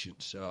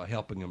patients,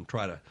 helping them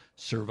try to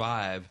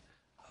survive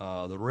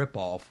the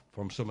ripoff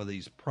from some of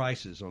these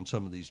prices on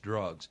some of these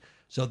drugs.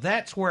 So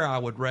that's where I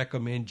would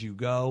recommend you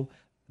go.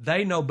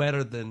 They know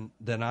better than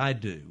I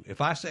do.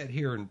 If I sat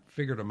here and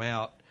figured them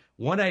out,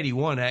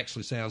 $181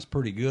 actually sounds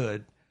pretty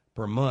good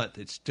per month.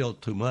 It's still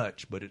too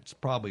much, but it's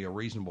probably a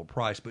reasonable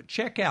price. But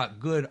check out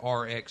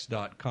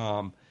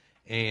GoodRx.com,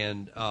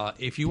 and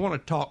if you want to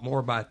talk more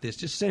about this,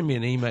 just send me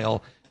an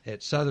email at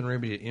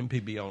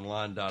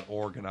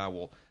southernremedy@mpbonline.org, and I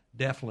will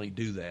definitely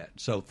do that.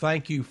 So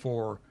thank you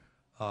for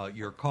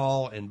your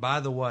call. And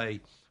by the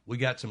way, we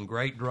got some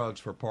great drugs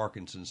for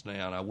Parkinson's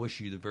now, and I wish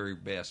you the very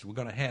best. We're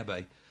going to have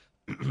a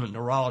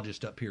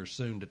neurologist up here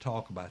soon to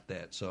talk about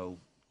that, so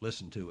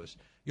listen to us.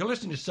 You're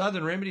listening to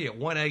Southern Remedy at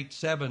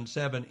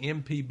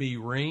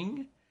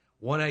 1-877-MPB-RING,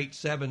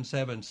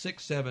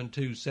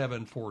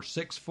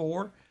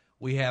 1-877-672-7464.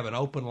 We have an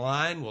open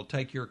line. We'll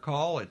take your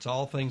call. It's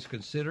All Things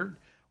Considered.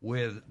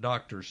 with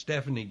Dr.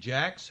 Stephanie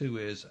Jacks, who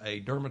is a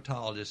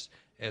dermatologist,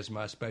 as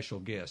my special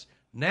guest.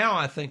 Now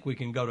I think we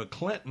can go to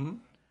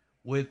Clinton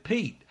with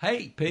Pete.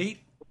 Hey, Pete.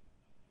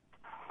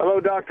 Hello,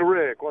 Dr.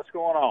 Rick. What's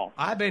going on?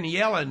 I've been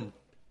yelling,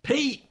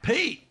 Pete,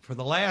 Pete, for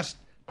the last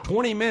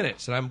 20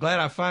 minutes, and I'm glad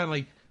I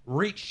finally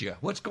reached you.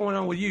 What's going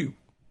on with you?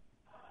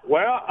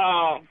 Well,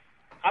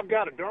 I've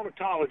got a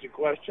dermatology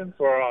question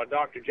for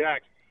Dr.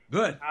 Jacks.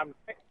 Good.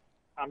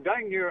 I'm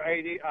dang near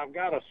 80. I've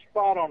got a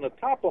spot on the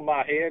top of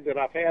my head that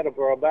I've had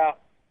for about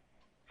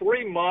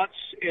 3 months.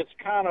 It's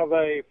kind of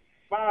a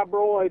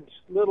fibroid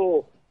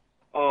little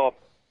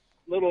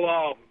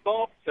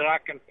bump that I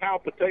can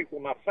palpitate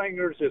with my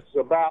fingers. It's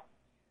about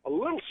a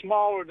little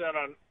smaller than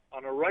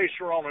an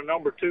eraser on a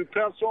number 2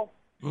 pencil.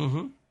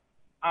 Mm-hmm.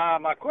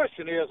 My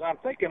question is, I'm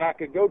thinking I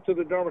could go to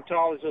the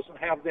dermatologist and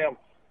have them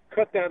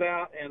cut that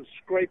out and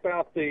scrape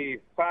out the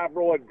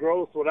fibroid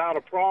growth without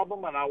a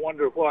problem, and I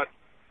wonder what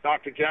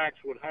Dr. Jacks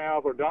would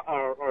have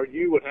or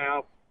you would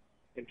have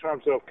in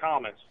terms of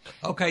comments.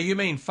 Okay, you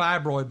mean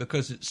fibroid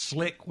because it's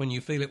slick when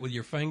you feel it with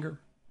your finger?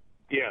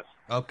 Yes.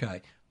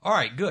 Okay. All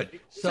right, good.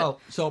 So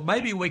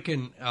maybe we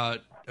can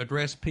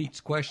address Pete's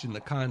question in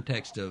the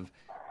context of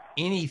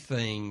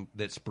anything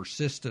that's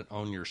persistent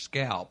on your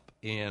scalp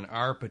in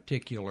our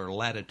particular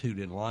latitude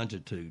and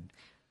longitude.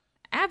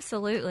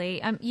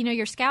 Absolutely.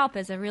 Your scalp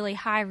is a really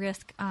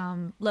high-risk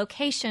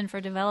location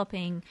for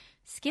developing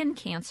skin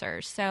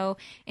cancers. So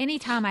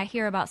anytime I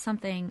hear about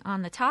something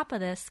on the top of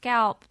the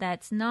scalp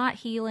that's not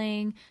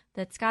healing,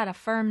 that's got a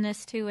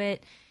firmness to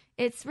it,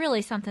 it's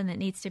really something that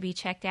needs to be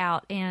checked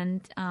out.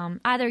 And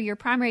either your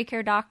primary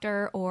care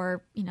doctor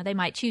or, they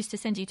might choose to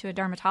send you to a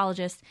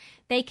dermatologist.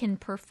 They can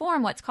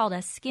perform what's called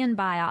a skin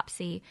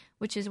biopsy,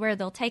 which is where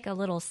they'll take a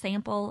little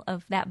sample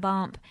of that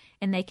bump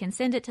and they can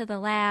send it to the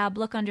lab,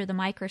 look under the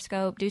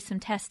microscope, do some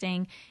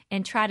testing,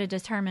 and try to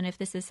determine if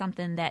this is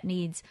something that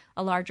needs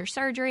a larger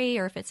surgery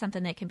or if it's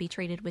something that can be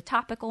treated with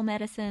topical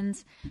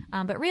medicines.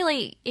 But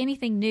really,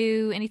 anything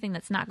new, anything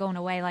that's not going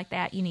away like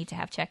that, you need to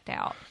have checked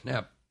out.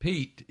 Now,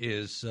 Pete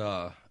is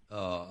a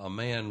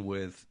man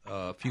with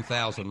a few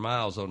thousand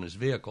miles on his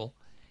vehicle,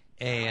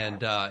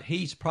 and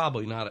he's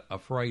probably not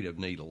afraid of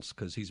needles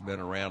because he's been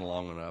around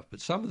long enough.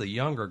 But some of the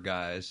younger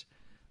guys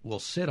will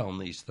sit on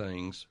these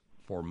things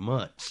for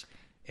months,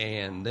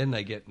 and then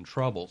they get in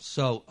trouble.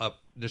 So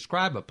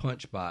describe a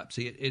punch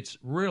biopsy. It's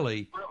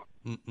really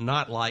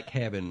not like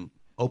having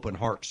open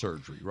heart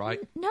surgery, right?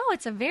 No,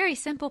 it's a very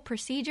simple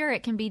procedure.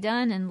 It can be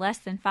done in less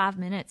than 5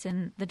 minutes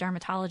in the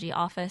dermatology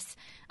office.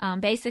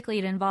 Basically,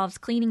 it involves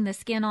cleaning the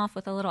skin off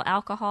with a little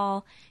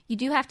alcohol. You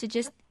do have to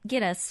just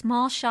get a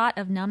small shot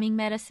of numbing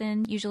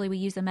medicine. Usually we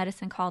use a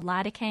medicine called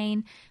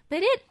lidocaine,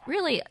 but you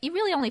really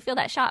only feel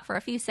that shot for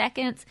a few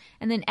seconds,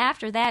 and then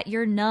after that,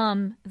 you're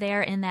numb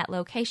there in that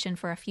location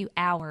for a few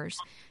hours.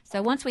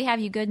 So once we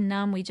have you good and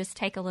numb, we just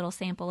take a little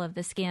sample of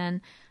the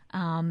skin,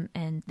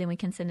 and then we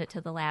can send it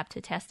to the lab to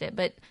test it.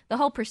 But the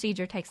whole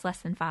procedure takes less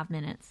than 5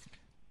 minutes.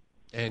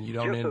 And you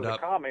don't end up...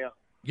 Comment.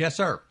 Yes,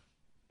 sir.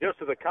 Just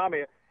as a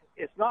comment,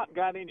 it's not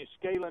got any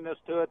scaliness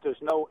to it.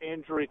 There's no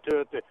injury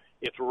to it.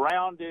 It's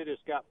rounded.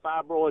 It's got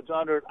fibroids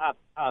under it.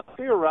 I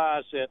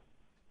theorize that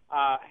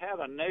I had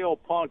a nail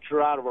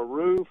puncture out of a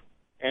roof,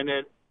 and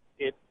it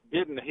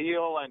didn't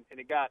heal, and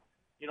it got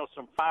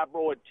some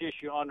fibroid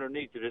tissue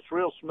underneath it. It's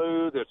real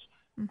smooth.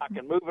 I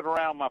can move it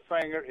around my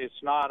finger.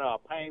 It's not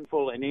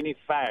painful in any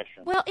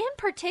fashion. Well, in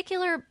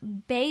particular,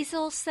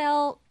 basal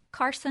cell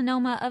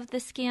carcinoma of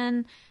the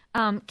skin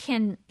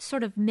can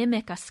sort of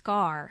mimic a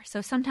scar.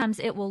 So sometimes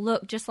it will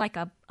look just like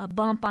a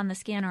bump on the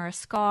skin or a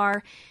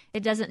scar.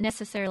 It doesn't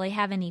necessarily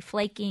have any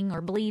flaking or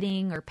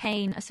bleeding or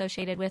pain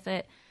associated with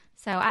it.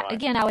 So,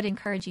 right. I would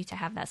encourage you to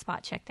have that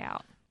spot checked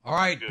out. All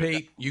right,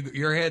 Pete,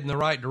 you're heading the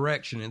right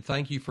direction, and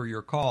thank you for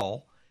your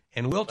call.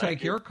 And we'll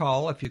take your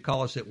call if you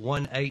call us at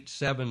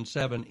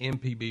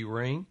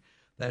 1-877-MPB-RING.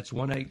 That's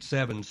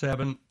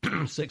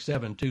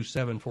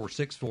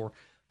 1-877-672-7464.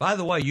 By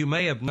the way, you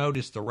may have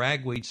noticed the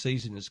ragweed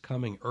season is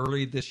coming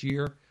early this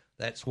year.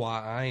 That's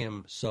why I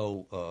am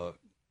so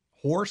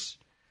hoarse.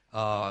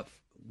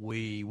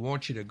 We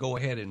want you to go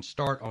ahead and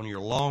start on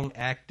your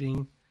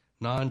long-acting,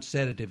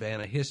 non-sedative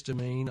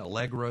antihistamine,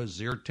 Allegra,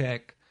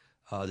 Zyrtec,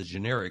 the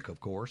generic, of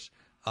course,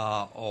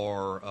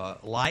 or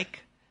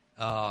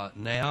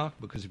now,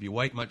 because if you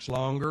wait much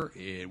longer,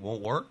 it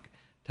won't work.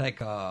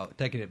 Take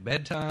it at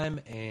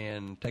bedtime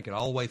and take it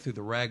all the way through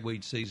the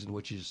ragweed season,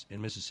 which is in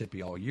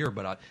Mississippi all year,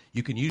 but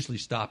you can usually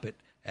stop it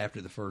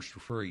after the first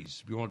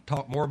freeze. If you want to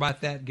talk more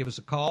about that, give us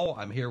a call.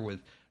 I'm here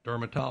with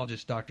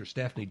dermatologist Dr.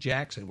 Stephanie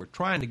Jacks, and we're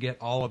trying to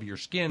get all of your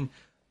skin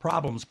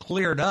problems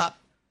cleared up,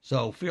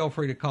 so feel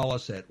free to call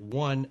us at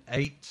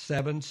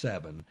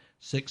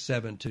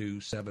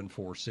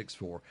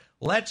 1-877-672-7464.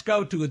 Let's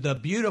go to the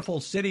beautiful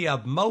city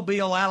of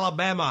Mobile,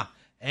 Alabama,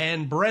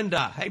 and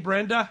Brenda. Hey,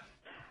 Brenda.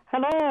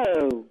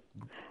 Hello.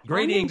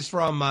 Greetings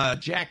from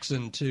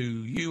Jackson to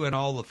you and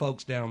all the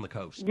folks down the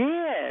coast.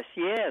 Yes,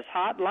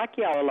 hot like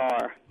y'all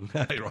are.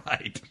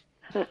 Right.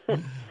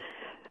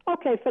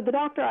 Okay, for the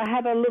doctor, I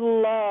have a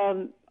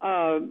little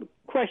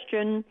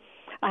question.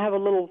 I have a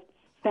little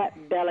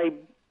fat belly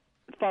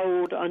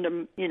fold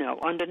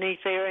underneath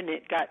there, and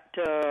it got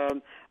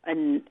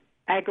an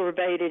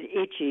aggravated,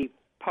 itchy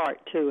part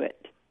to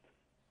it.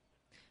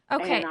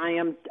 Okay.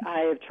 And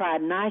I have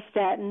tried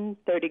nystatin,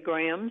 30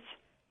 grams.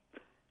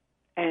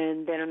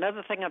 And then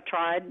another thing I've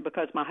tried,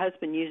 because my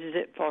husband uses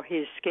it for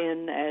his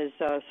skin as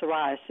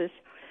psoriasis,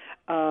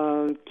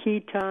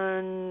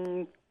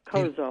 ketoconazole.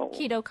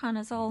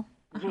 Ketoconazole.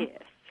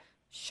 Yes.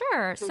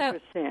 Sure.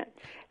 2%.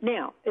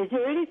 Now, is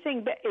there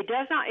anything, it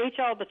does not itch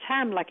all the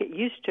time like it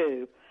used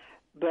to,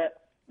 but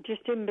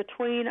just in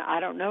between, I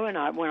don't know, and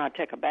when I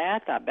take a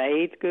bath, I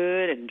bathe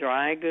good and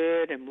dry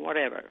good and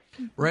whatever.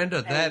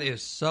 Brenda, that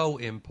is so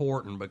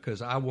important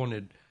because I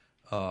wanted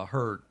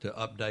her to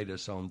update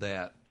us on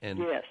that. And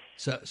yes.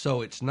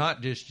 So it's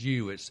not just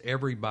you; it's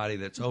everybody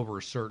that's over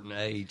a certain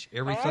age.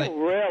 Everything,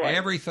 really?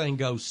 Everything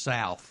goes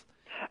south,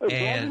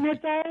 and Doesn't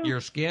it, though?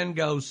 your skin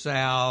goes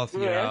south.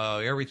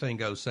 Yes. Everything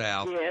goes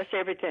south. Yes,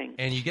 everything.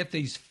 And you get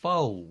these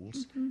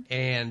folds,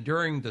 and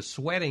during the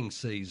sweating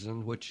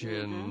season, which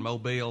in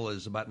Mobile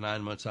is about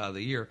 9 months out of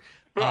the year,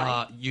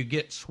 right. You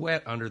get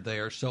sweat under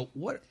there. So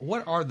what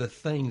are the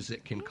things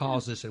that can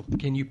cause this, and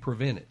can you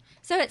prevent it?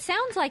 So it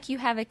sounds like you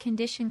have a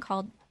condition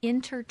called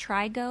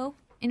intertrigo.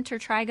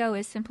 Intertrigo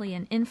is simply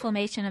an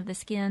inflammation of the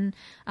skin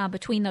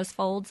between those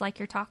folds like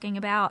you're talking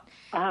about.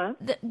 Uh-huh.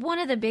 One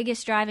of the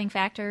biggest driving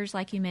factors,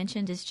 like you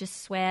mentioned, is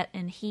just sweat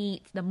and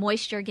heat. The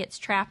moisture gets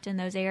trapped in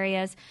those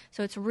areas.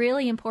 So it's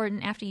really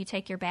important after you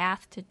take your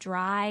bath to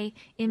dry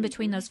in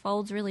between those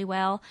folds really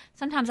well.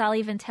 Sometimes I'll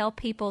even tell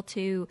people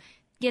to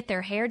get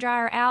their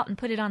hairdryer out and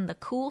put it on the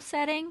cool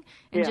setting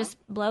and just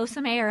blow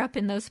some air up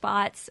in those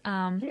spots.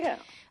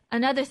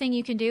 Another thing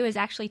you can do is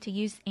actually to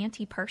use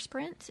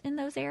antiperspirant in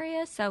those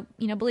areas. So,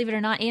 believe it or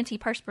not,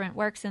 antiperspirant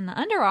works in the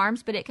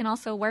underarms, but it can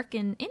also work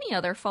in any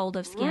other fold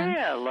of skin.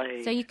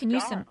 Really? So you can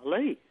use some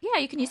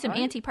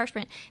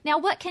antiperspirant. Now,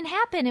 what can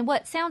happen, and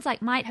what sounds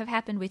like might have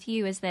happened with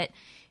you, is that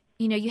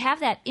you have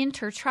that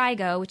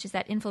intertrigo, which is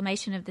that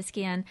inflammation of the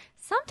skin.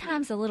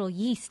 Sometimes a little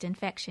yeast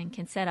infection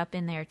can set up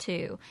in there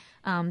too.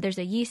 There's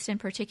a yeast in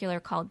particular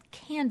called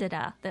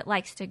Candida that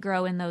likes to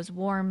grow in those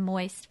warm,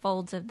 moist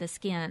folds of the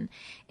skin.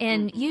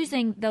 And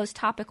using those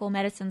topical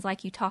medicines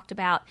like you talked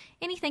about,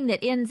 anything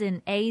that ends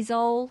in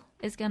azole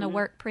is going to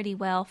work pretty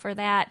well for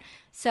that.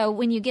 So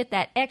when you get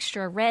that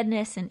extra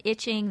redness and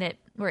itching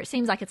where it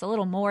seems like it's a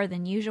little more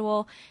than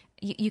usual,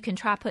 you can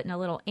try putting a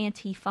little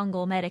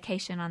antifungal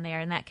medication on there,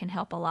 and that can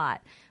help a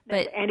lot.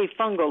 But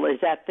antifungal,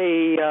 is that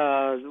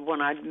the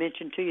one I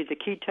mentioned to you, the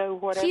keto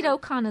whatever?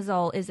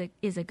 Ketoconazole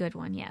is a good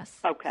one, yes.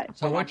 Okay.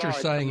 So what you're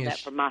saying is that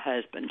for my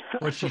husband.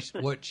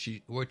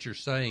 what you're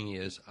saying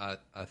is I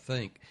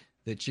think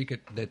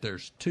that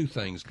there's two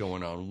things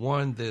going on.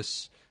 One,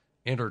 this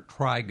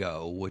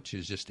intertrigo, which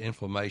is just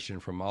inflammation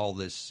from all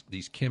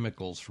these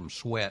chemicals from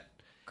sweat.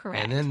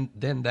 Correct. And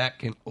then that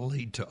can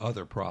lead to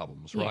other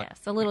problems, right? Yes,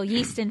 a little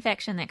yeast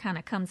infection that kind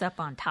of comes up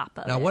on top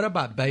of it. Now, what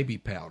about baby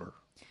powder?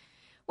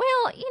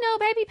 Well,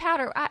 baby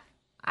powder,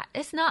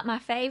 it's not my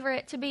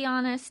favorite, to be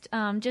honest,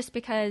 just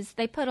because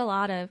they put a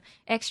lot of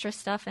extra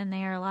stuff in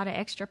there, a lot of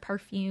extra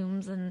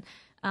perfumes, and,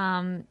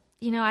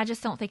 I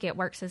just don't think it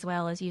works as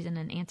well as using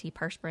an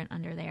antiperspirant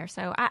under there.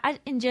 So I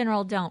in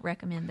general, don't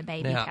recommend the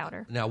baby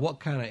powder. Now, what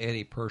kind of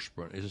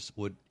antiperspirant?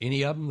 Would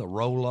any of them, the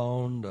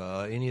roll-on,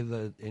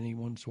 any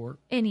ones work?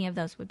 Any of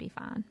those would be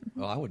fine.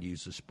 Well, I would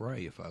use the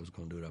spray if I was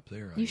going to do it up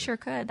there. You sure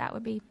could. That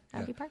would be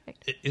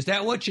perfect. Is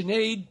that what you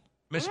need,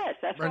 Miss Yes,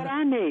 that's Brenda? what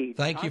I need.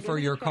 Thank you for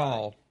your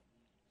call.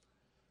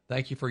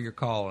 Thank you for your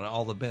call, and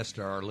all the best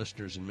to our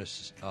listeners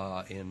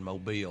in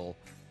Mobile,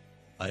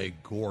 a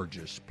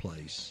gorgeous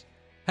place.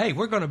 Hey,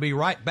 we're going to be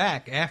right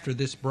back after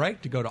this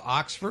break to go to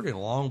Oxford and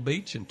Long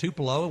Beach and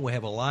Tupelo. We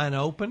have a line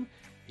open.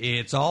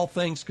 It's All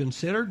Things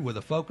Considered with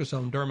a focus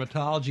on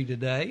dermatology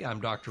today. I'm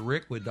Dr.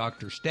 Rick with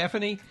Dr.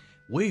 Stephanie.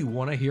 We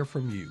want to hear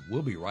from you.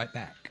 We'll be right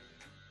back.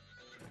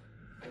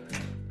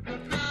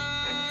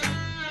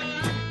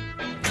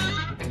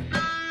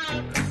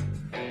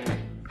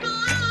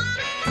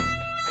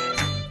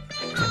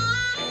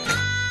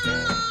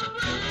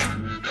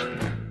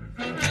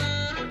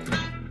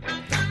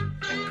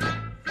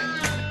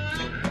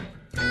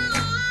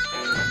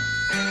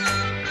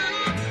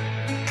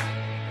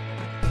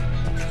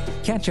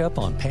 Catch up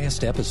on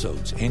past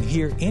episodes and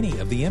hear any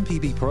of the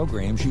MPB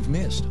programs you've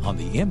missed on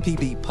the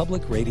MPB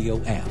Public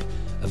Radio app.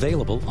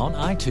 Available on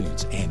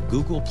iTunes and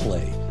Google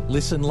Play.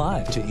 Listen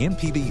live to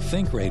MPB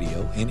Think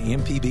Radio and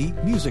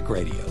MPB Music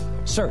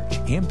Radio. Search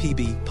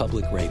MPB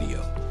Public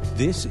Radio.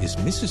 This is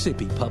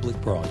Mississippi Public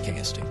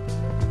Broadcasting.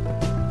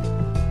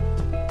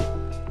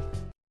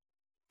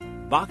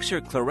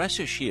 Boxer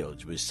Claressa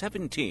Shields was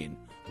 17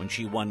 when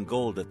she won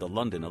gold at the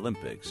London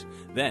Olympics.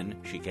 Then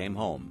she came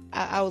home.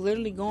 I was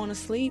literally going to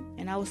sleep,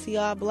 and I would see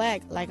all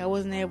black, like I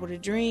wasn't able to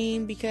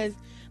dream because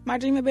my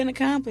dream had been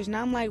accomplished.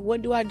 Now I'm like,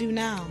 what do I do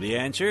now? The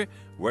answer?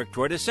 Work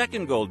toward a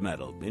second gold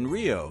medal in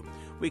Rio.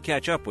 We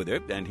catch up with her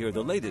and hear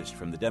the latest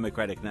from the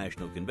Democratic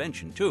National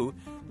Convention, too,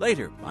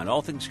 later on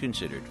All Things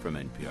Considered from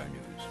NPR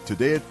News.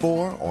 Today at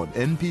 4 on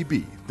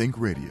NPB Think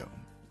Radio.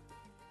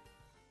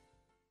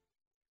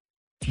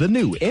 The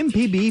new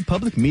MPB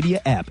Public Media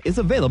app is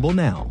available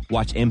now.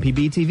 Watch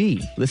MPB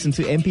TV, listen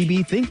to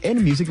MPB Think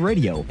and Music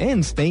Radio,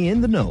 and stay in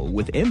the know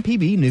with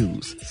MPB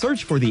News.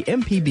 Search for the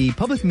MPB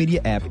Public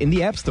Media app in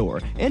the App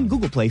Store and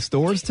Google Play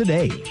stores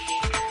today.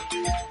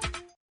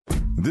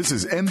 This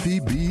is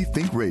MPB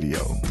Think Radio,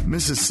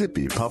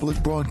 Mississippi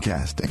Public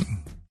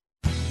Broadcasting.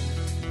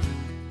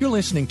 You're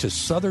listening to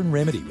Southern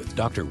Remedy with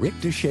Dr. Rick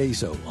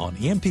DeShazo on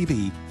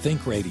MPB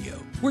Think Radio.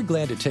 We're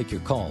glad to take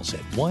your calls at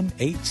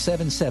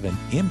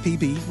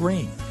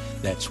 1-877-MPB-RING.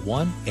 That's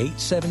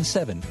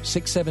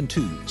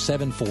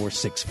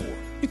 1-877-672-7464.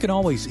 You can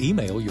always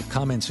email your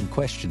comments and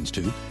questions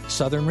to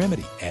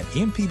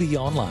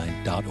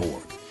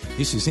southernremedy@mpbonline.org.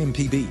 This is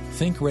MPB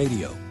Think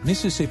Radio,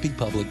 Mississippi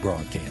Public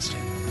Broadcasting.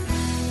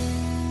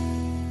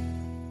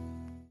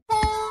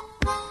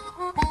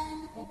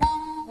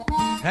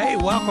 Hey,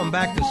 welcome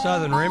back to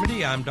Southern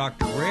Remedy. I'm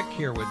Dr. Rick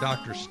here with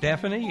Dr.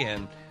 Stephanie,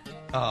 and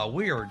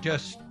we are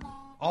just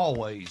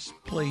always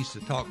pleased to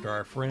talk to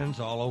our friends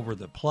all over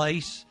the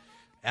place.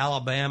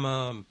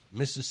 Alabama,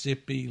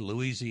 Mississippi,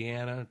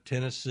 Louisiana,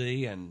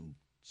 Tennessee, and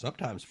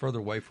sometimes further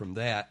away from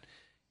that.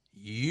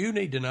 You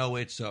need to know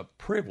it's a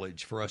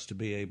privilege for us to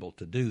be able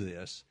to do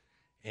this,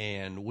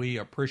 and we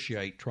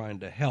appreciate trying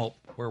to help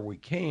where we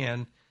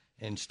can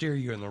and steer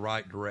you in the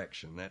right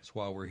direction. That's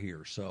why we're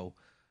here. So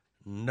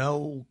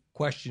no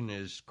question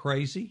is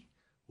crazy.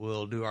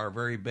 We'll do our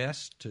very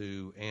best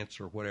to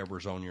answer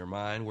whatever's on your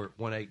mind. We're at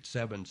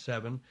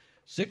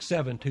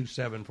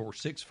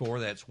 1-877-672-7464.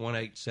 That's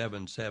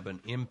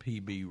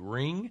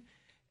 1-877-MPB-RING.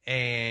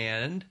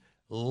 And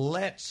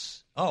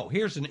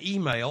here's an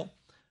email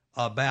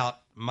about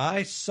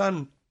my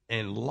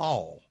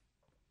son-in-law.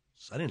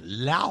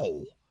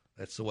 Son-in-law,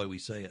 that's the way we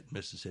say it in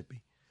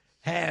Mississippi,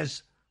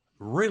 has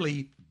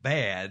really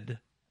bad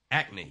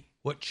acne.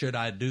 What should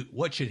I do?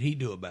 What should he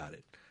do about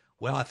it?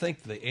 Well, I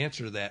think the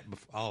answer to that,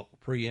 I'll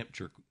preempt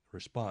your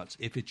response.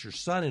 If it's your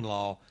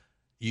son-in-law,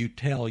 you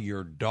tell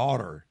your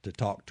daughter to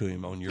talk to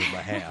him on your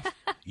behalf.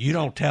 You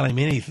don't tell him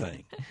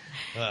anything.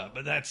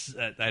 But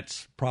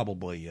that's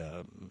probably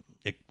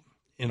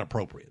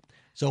inappropriate.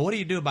 So what do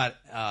you do about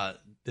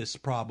this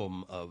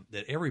problem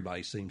that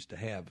everybody seems to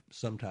have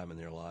sometime in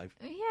their life?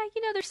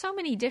 Yeah, there's so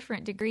many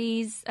different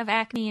degrees of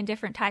acne and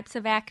different types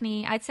of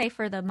acne. I'd say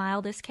for the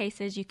mildest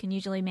cases, you can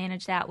usually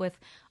manage that with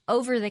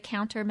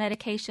over-the-counter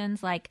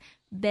medications like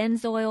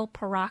benzoyl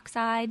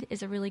peroxide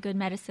is a really good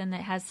medicine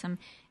that has some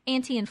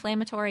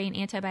anti-inflammatory and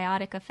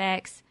antibiotic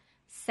effects.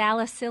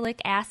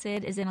 Salicylic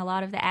acid is in a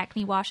lot of the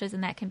acne washes,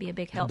 and that can be a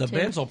big help too. The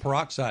benzoyl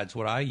peroxide is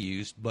what I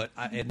used, but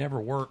it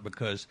never worked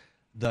because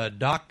the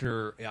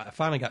doctor, I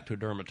finally got to a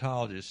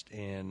dermatologist,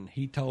 and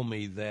he told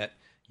me that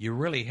you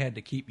really had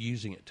to keep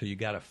using it till you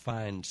got a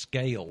fine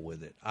scale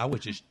with it. I was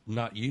just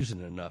not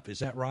using it enough. Is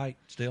that right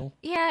still?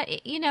 Yeah,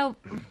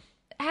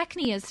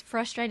 acne is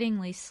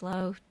frustratingly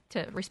slow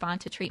to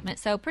respond to treatment.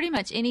 So pretty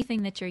much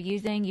anything that you're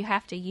using, you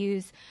have to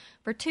use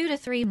for 2 to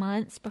 3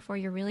 months before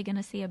you're really going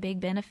to see a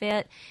big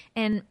benefit.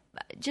 And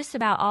just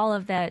about all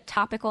of the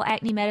topical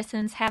acne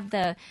medicines have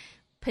the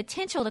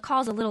potential to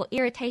cause a little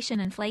irritation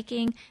and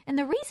flaking. And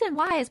the reason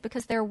why is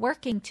because they're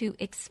working to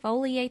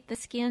exfoliate the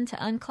skin to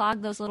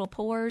unclog those little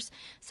pores.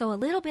 So a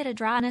little bit of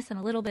dryness and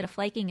a little bit of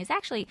flaking is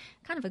actually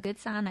kind of a good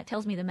sign that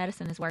tells me the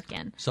medicine is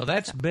working. So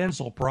that's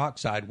benzoyl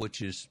peroxide,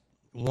 which is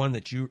one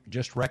that you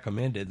just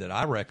recommended, that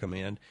I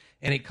recommend,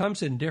 and it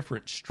comes in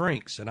different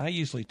strengths. And I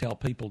usually tell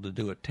people to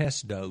do a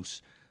test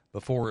dose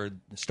before,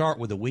 start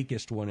with the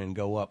weakest one and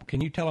go up. Can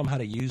you tell them how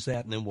to use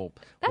that, and then we'll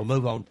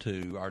move on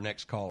to our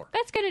next caller?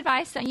 That's good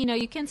advice.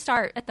 You can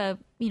start at the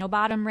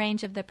bottom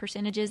range of the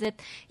percentages.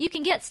 You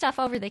can get stuff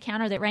over the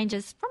counter that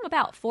ranges from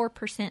about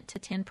 4% to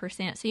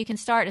 10%. So you can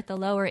start at the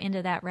lower end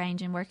of that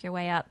range and work your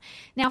way up.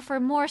 Now, for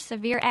more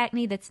severe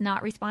acne that's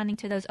not responding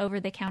to those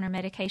over-the-counter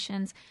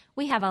medications,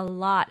 we have a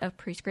lot of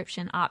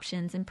prescription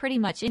options, and pretty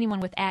much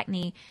anyone with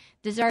acne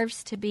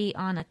deserves to be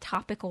on a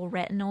topical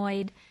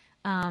retinoid.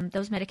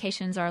 Those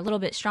medications are a little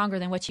bit stronger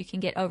than what you can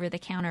get over the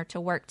counter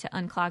to work to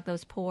unclog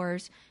those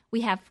pores.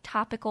 We have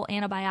topical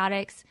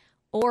antibiotics,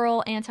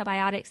 oral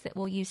antibiotics that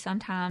we'll use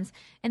sometimes.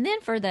 And then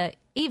for the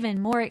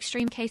even more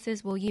extreme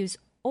cases, we'll use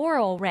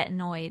oral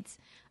retinoids,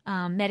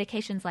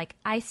 medications like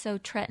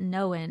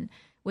isotretinoin,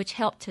 which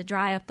help to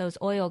dry up those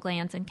oil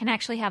glands and can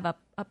actually have a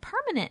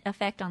permanent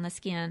effect on the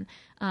skin,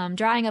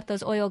 drying up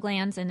those oil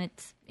glands, and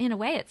it's, in a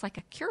way, it's like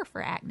a cure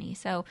for acne.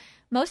 So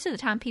most of the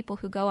time, people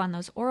who go on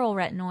those oral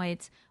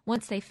retinoids,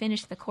 once they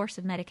finish the course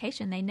of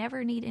medication, they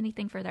never need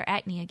anything for their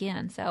acne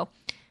again. So,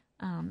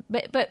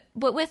 but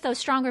with those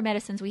stronger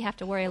medicines, we have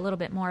to worry a little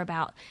bit more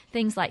about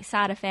things like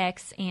side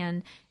effects,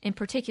 and in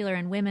particular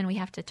in women, we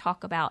have to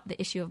talk about the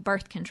issue of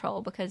birth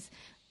control, because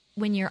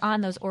when you're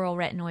on those oral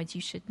retinoids,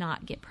 you should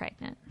not get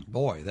pregnant.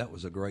 Boy, that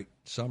was a great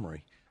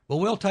summary. Well,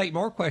 we'll take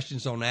more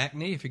questions on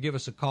acne if you give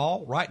us a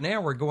call. Right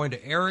now, we're going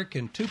to Eric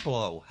in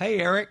Tupelo. Hey,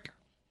 Eric.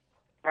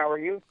 How are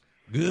you?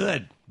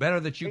 Good. Better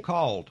that you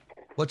called.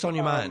 What's on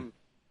your mind?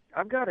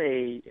 I've got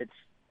it's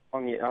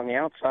on the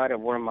outside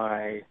of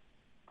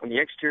on the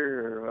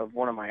exterior of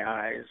one of my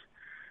eyes.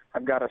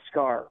 I've got a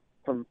scar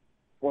from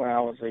when I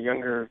was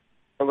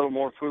a little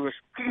more foolish,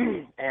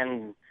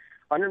 and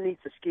underneath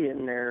the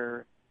skin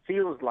there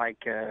feels like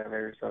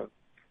there's a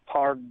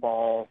hard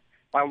ball,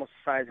 almost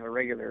the size of a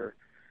regular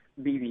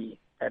BB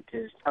that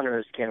is under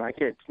the skin. Like,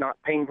 it's not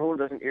painful, it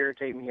doesn't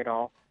irritate me at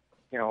all,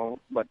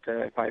 but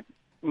if I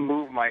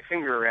move my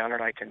finger around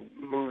it, I can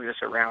move this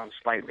around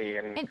slightly.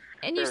 And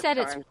you said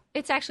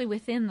it's actually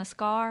within the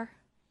scar?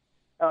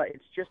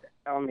 It's just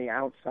on the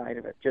outside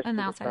of it. Just on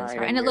the outside of the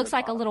scar. And it looks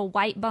like a little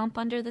white bump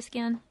under the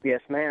skin? Yes,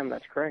 ma'am,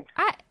 that's correct.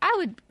 I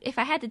would, if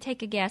I had to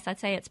take a guess, I'd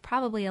say it's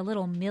probably a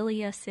little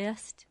milia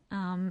cyst.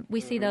 We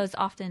see those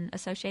often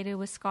associated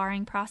with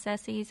scarring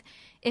processes.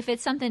 If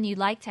it's something you'd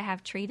like to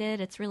have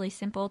treated, it's really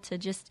simple to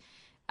just,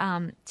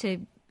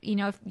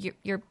 if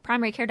your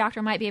primary care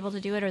doctor might be able to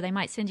do it, or they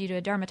might send you to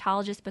a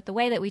dermatologist. But the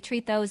way that we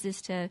treat those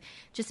is to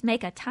just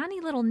make a tiny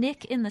little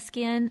nick in the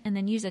skin and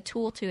then use a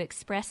tool to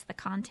express the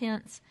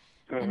contents.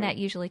 And that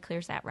usually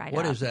clears that right up.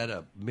 What is that,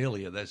 a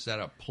milia? Is that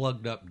a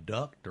plugged up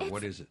duct, or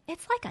what is it?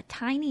 It's like a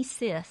tiny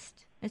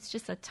cyst. It's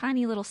just a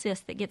tiny little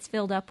cyst that gets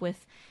filled up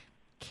with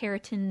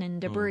keratin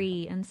and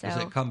debris. And so,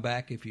 does it come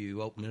back if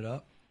you open it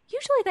up?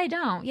 Usually they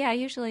don't. Yeah,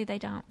 usually they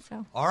don't.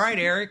 So. All right,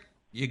 Eric,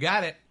 you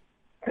got it.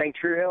 Thanks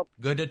for your help.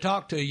 Good to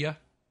talk to you.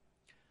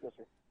 Yes,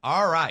 sir.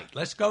 All right,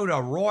 let's go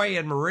to Roy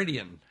in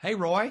Meridian. Hey,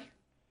 Roy.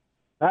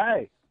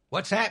 Hey.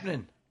 What's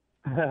happening?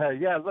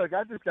 Yeah, look,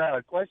 I just got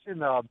a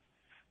question.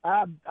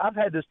 I've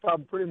had this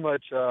problem pretty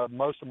much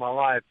most of my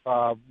life.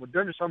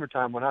 During the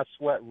summertime, when I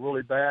sweat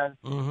really bad,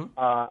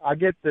 I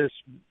get this,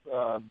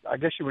 I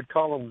guess you would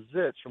call them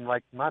zits from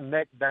like my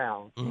neck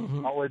down,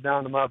 all the way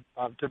down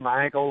to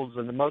my ankles,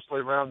 and mostly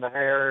around the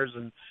hairs,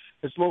 and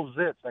it's little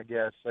zits, I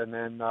guess. And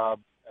then,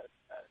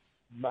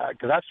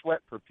 because I sweat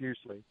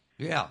profusely.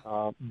 Yeah.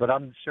 But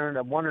I'm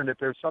wondering if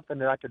there's something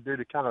that I could do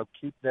to kind of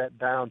keep that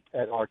down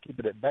or keep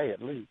it at bay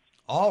at least.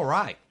 All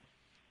right.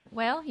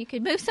 Well, you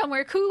could move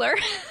somewhere cooler,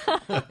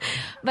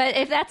 but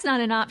if that's not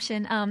an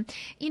option,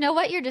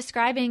 what you're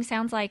describing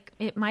sounds like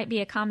it might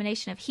be a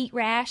combination of heat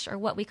rash or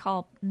what we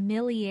call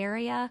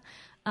miliaria.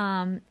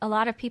 A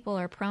lot of people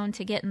are prone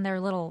to getting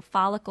their little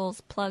follicles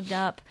plugged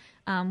up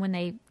when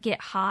they get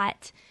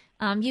hot.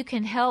 You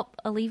can help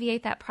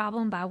alleviate that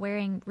problem by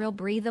wearing real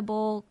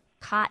breathable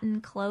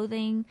cotton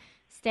clothing,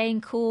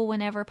 staying cool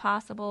whenever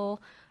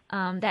possible.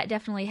 That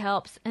definitely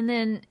helps. And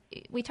then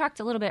we talked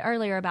a little bit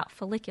earlier about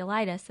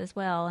folliculitis as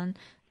well, and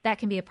that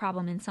can be a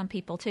problem in some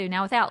people too.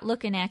 Now, without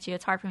looking at you,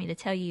 it's hard for me to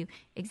tell you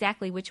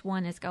exactly which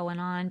one is going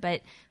on,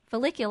 but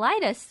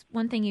folliculitis,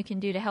 one thing you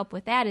can do to help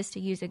with that is to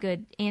use a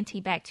good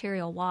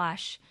antibacterial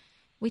wash.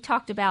 We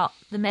talked about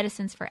the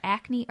medicines for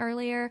acne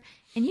earlier,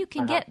 and you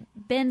can get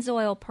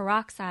benzoyl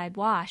peroxide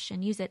wash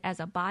and use it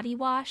as a body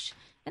wash,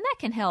 and that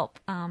can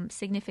help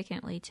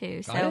significantly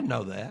too. So, I didn't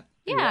know that.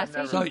 Yeah,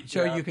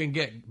 so you can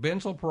get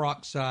benzoyl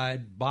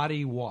peroxide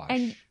body wash,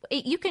 and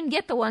you can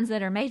get the ones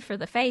that are made for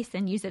the face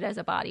and use it as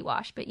a body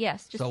wash. But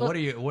yes, just so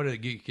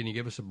can you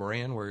give us a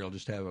brand where you'll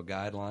just have a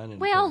guideline?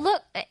 Well,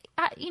 look,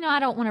 I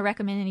don't want to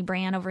recommend any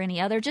brand over any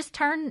other. Just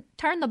turn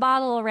the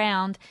bottle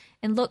around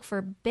and look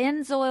for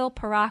benzoyl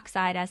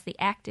peroxide as the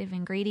active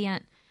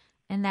ingredient,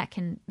 and that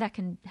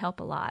can help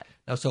a lot.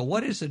 Now, so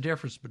what is the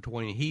difference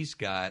between he's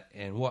got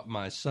and what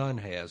my son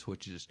has,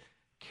 which is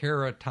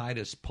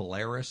keratitis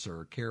pilaris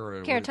or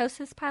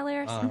keratosis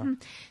pilaris?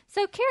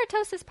 So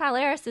keratosis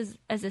pilaris is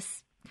a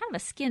kind of a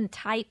skin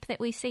type that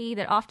we see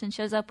that often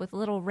shows up with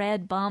little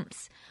red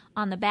bumps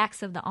on the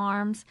backs of the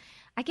arms.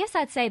 I guess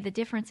I'd say the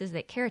difference is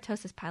that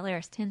keratosis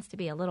pilaris tends to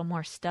be a little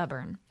more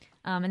stubborn,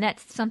 and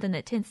that's something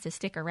that tends to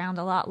stick around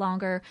a lot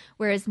longer,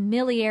 whereas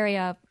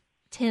miliaria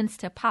tends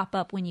to pop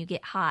up when you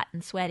get hot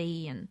and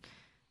sweaty, and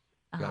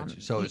gotcha.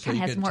 So it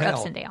has more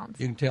ups and downs.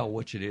 You can tell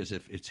which it is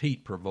if it's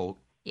heat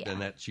provoked. Yeah. Then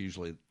that's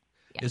usually.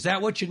 Yeah. Is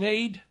that what you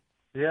need?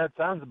 Yeah, it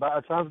sounds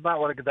about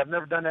what it. Because I've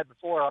never done that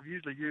before. I've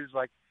usually used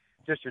like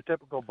just your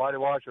typical body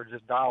wash or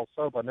just Dial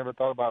soap. I never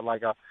thought about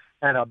like a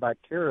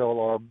antibacterial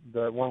or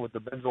the one with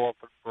the benzoyl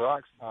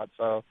peroxide.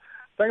 So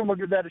I think I'm gonna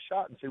give that a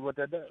shot and see what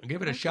that does.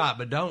 Give it a shot,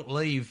 but don't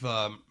leave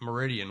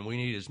Meridian. We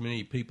need as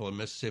many people in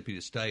Mississippi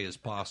to stay as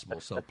possible.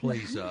 So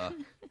please,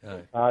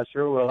 I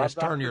sure will. Let's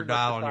turn your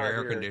dial on your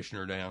air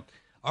conditioner down.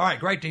 All right,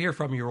 great to hear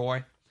from you,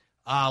 Roy.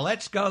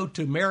 Let's go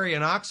to Mary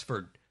in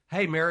Oxford.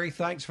 Hey, Mary,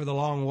 thanks for the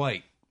long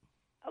wait.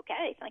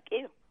 Okay, thank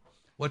you.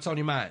 What's on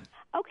your mind?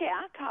 Okay,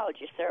 I called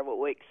you several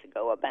weeks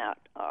ago about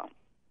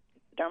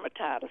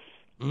dermatitis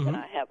that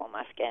I have on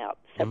my scalp,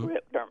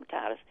 seborrheic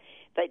dermatitis.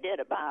 They did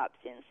a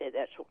biopsy and said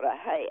that's what I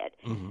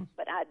had,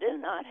 but I do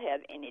not have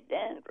any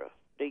dandruff.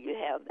 Do you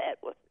have that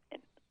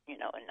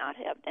and not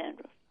have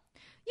dandruff?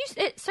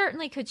 It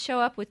certainly could show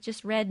up with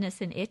just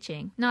redness and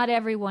itching. Not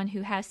everyone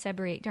who has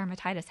seborrheic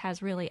dermatitis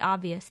has really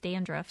obvious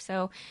dandruff.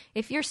 So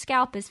if your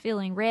scalp is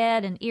feeling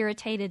red and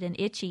irritated and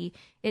itchy,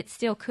 it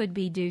still could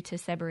be due to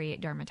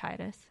seborrheic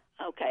dermatitis.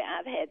 Okay,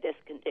 I've had this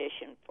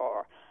condition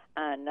for,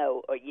 I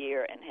know, a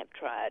year and have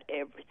tried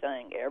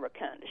everything, every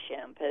kind of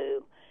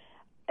shampoo,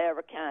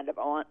 every kind of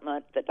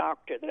ointment. The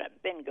doctor that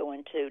I've been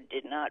going to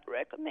did not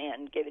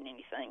recommend giving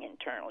anything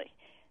internally,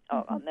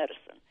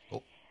 medicine.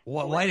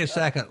 Well, wait a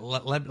second.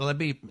 Let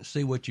me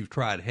see what you've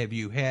tried. Have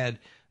you had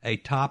a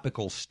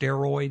topical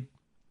steroid?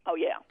 Oh,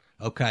 yeah.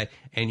 Okay.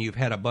 And you've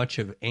had a bunch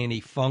of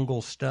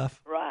antifungal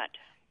stuff? Right.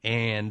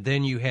 And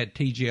then you had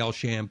TGL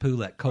shampoo,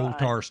 that coal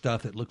tar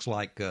stuff that looks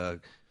like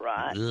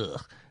right.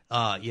 Ugh.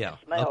 Yeah.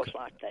 Smells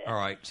like that. All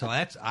right. So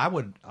that's I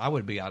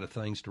would be out of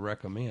things to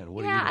recommend.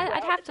 What do you Yeah,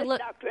 I'd have to look.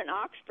 The doctor in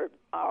Oxford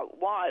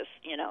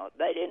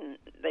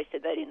they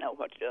said they didn't know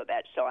what to do with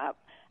that. So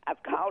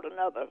I've called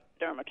another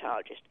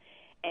dermatologist,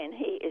 and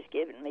he is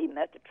giving me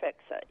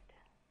methotrexate.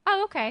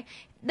 Oh, okay.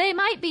 They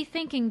might be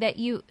thinking that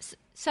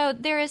so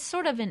there is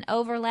sort of an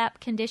overlap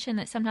condition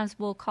that sometimes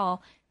we'll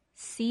call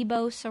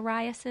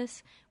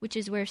sebopsoriasis, which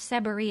is where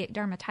seborrheic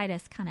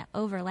dermatitis kind of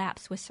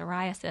overlaps with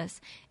psoriasis.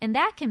 And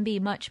that can be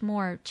much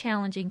more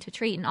challenging to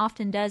treat and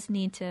often does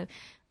need to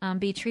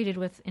be treated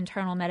with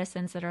internal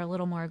medicines that are a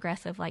little more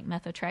aggressive, like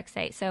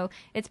methotrexate. So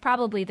it's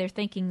probably they're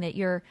thinking that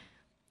you're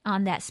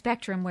on that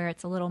spectrum where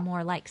it's a little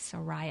more like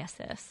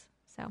psoriasis.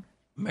 So,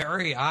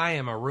 Mary, I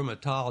am a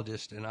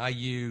rheumatologist, and I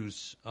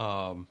use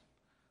a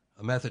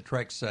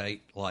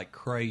methotrexate like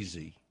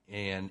crazy.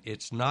 And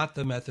it's not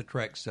the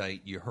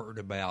methotrexate you heard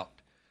about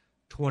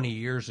 20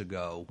 years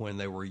ago when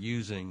they were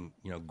using,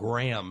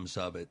 grams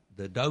of it.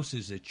 The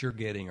doses that you're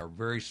getting are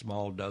very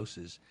small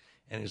doses.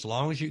 And as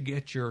long as you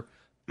get your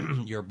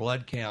your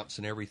blood counts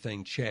and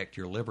everything checked,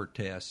 your liver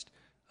test,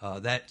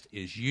 that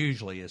is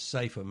usually as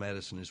safe a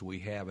medicine as we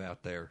have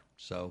out there.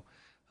 So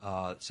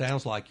it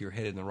sounds like you're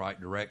headed in the right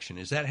direction.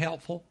 Is that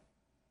helpful,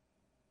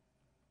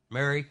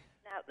 Mary?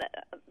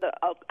 Now,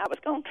 I was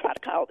going to try to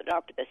call the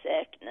doctor this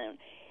afternoon.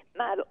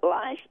 My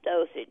last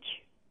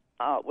dosage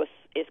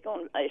is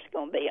going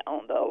to be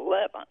on the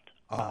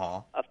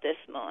 11th of this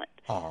month.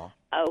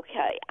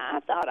 Okay, I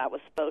thought I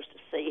was supposed to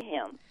see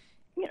him,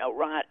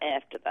 right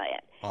after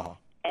that.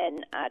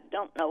 And I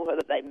don't know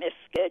whether they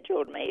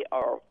misscheduled me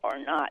or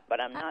not, but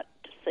I'm not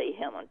to see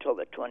him until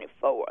the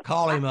 24th.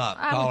 Call him up.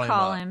 I would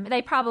call him.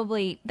 They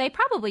probably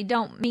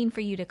don't mean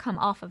for you to come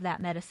off of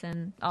that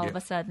medicine all of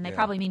a sudden. They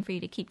probably mean for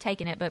you to keep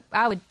taking it, but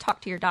I would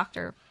talk to your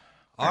doctor.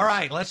 All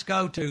right, let's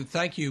go to,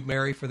 thank you,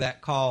 Mary, for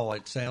that call.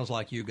 It sounds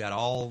like you got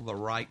all the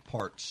right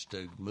parts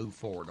to move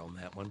forward on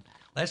that one.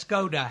 Let's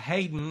go to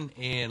Hayden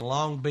in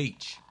Long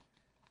Beach.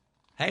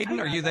 Hayden,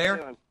 are you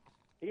there?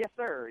 Yes,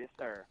 sir. Yes,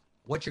 sir.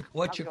 What's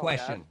your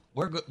question?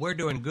 We're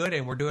doing good,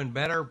 and we're doing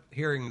better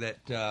hearing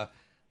that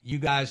you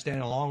guys down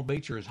in Long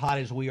Beach are as hot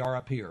as we are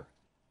up here.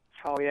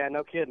 Oh, yeah,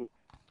 no kidding.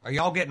 Are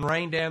y'all getting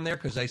rain down there?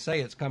 Because they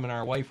say it's coming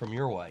our way from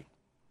your way.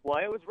 Well,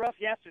 it was rough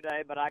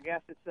yesterday, but I guess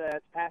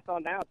it's passed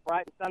on now. It's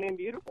bright and sunny and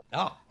beautiful.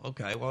 Oh,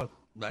 okay. Well,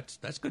 that's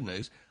good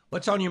news.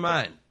 What's on your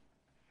mind?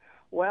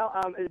 Well,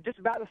 just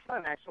about the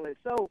sun, actually.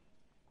 So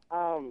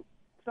I'm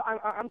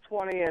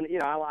 20, and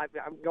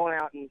I'm going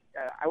out, and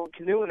I went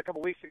canoeing a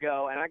couple weeks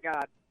ago, and I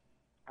got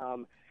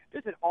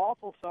just an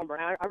awful sunburn.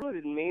 I really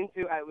didn't mean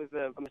to. It was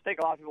a mistake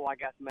a lot of people, I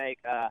guess, make.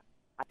 I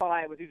thought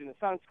I was using the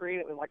sunscreen.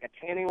 It was like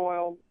a tanning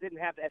oil. Didn't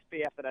have the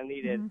SPF that I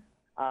needed.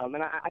 Mm-hmm.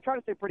 And I try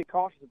to stay pretty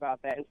cautious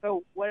about that. And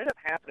so what ended up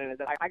happening is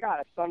that I got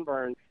a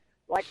sunburn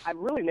like I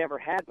really never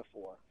had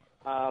before.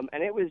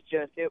 And it was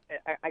just,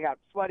 I got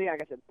sweaty. I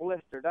guess it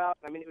blistered up.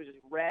 I mean, it was just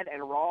red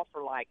and raw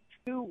for like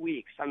 2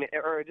 weeks. I mean,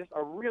 or just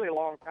a really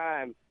long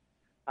time.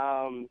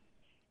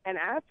 And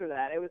after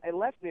that, it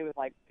left me with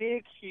like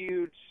big,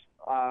 huge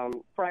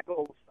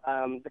freckles,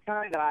 the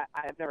kind that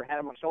I've never had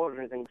on my shoulders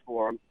or anything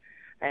before.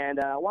 And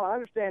while I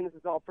understand this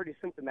is all pretty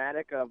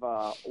symptomatic of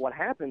what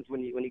happens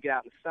when you get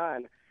out in the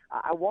sun,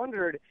 I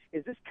wondered,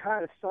 is this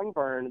kind of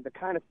sunburn the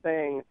kind of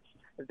thing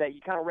that you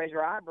kind of raise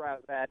your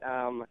eyebrows at,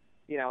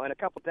 in a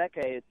couple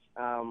decades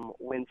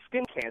when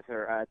skin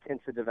cancer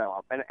tends to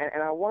develop? And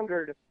I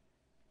wondered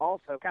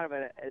also, kind of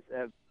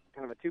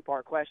a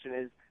two-part question,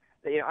 is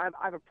that, I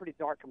have a pretty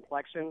dark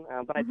complexion,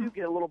 but I do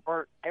get a little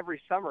burnt every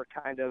summer,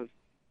 kind of,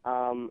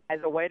 as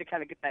a way to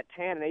kind of get that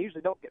tan, and I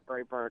usually don't get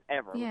very burnt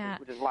ever,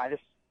 which is why this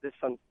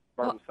sunburn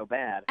is so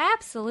bad.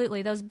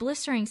 Absolutely. Those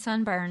blistering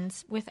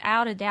sunburns,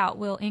 without a doubt,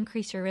 will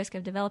increase your risk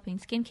of developing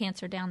skin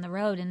cancer down the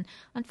road. And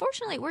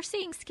unfortunately, we're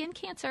seeing skin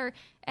cancer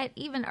at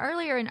even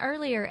earlier and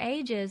earlier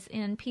ages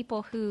in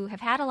people who have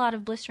had a lot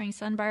of blistering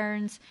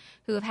sunburns,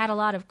 who have had a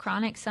lot of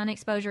chronic sun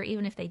exposure,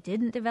 even if they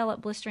didn't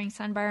develop blistering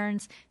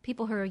sunburns,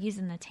 people who are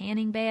using the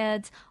tanning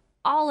beds.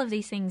 All of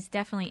these things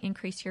definitely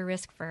increase your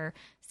risk for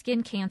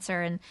skin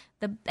cancer. And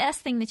the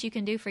best thing that you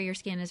can do for your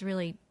skin is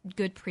really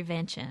good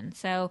prevention.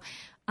 So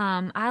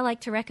I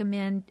like to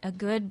recommend a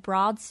good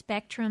broad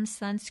spectrum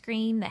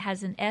sunscreen that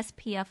has an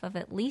SPF of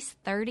at least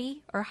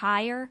 30 or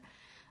higher.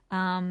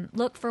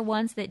 Look for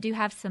ones that do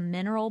have some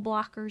mineral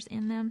blockers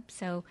in them.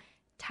 So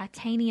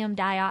titanium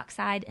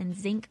dioxide and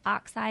zinc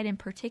oxide in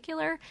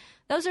particular.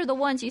 Those are the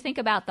ones you think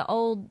about, the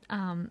old,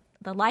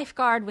 the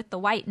Lifeguard with the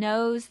white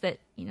nose, that,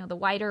 the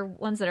whiter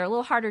ones that are a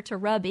little harder to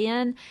rub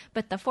in,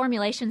 but the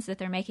formulations that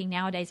they're making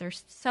nowadays are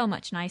so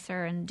much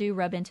nicer and do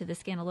rub into the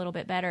skin a little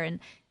bit better,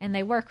 and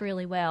they work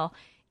really well.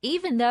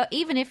 even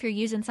if you're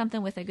using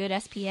something with a good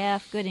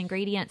SPF, good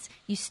ingredients,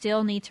 you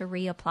still need to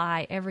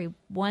reapply every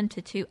 1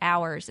 to 2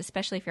 hours,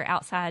 especially if you're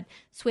outside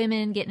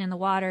swimming, getting in the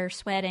water,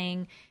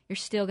 sweating. You're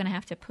still going to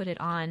have to put it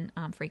on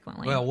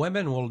frequently. Well,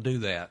 women will do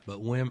that,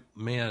 but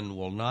men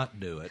will not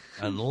do it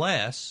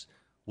unless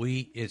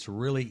it's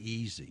really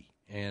easy.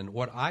 And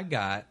what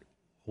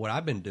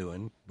I've been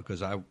doing,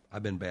 because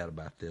I've been bad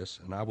about this,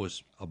 and I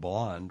was a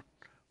blonde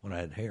when I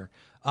had hair,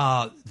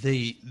 I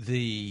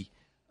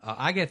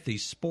get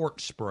these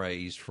sports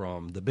sprays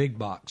from the big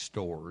box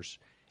stores,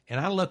 and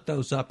I looked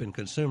those up in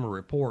Consumer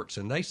Reports,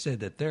 and they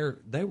said that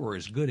they were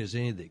as good as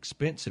any of the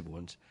expensive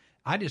ones.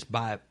 I just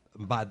buy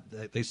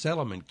they sell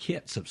them in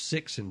kits of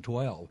 6 and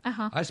 12.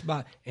 Uh-huh. I just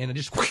buy, and it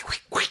just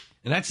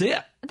and that's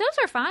it. Those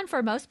are fine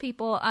for most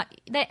people.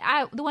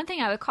 The one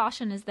thing I would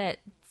caution is that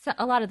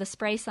a lot of the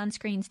spray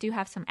sunscreens do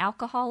have some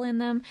alcohol in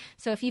them.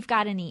 So if you've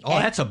got any...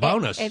 that's a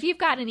bonus. If you've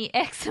got any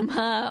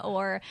eczema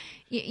or,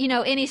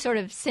 any sort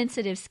of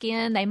sensitive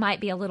skin, they might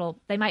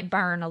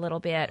burn a little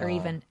bit or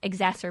even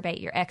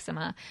exacerbate your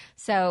eczema.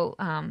 So,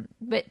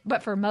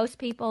 but for most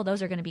people,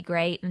 those are going to be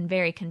great and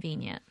very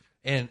convenient.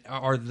 And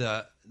are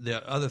the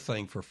other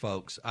thing for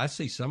folks, I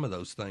see some of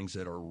those things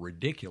that are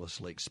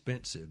ridiculously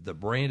expensive, the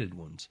branded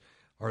ones.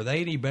 Are they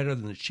any better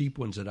than the cheap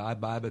ones that I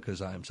buy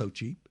because I am so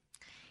cheap?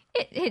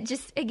 It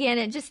just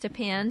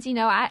depends.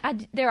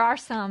 There are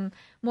some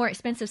more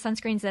expensive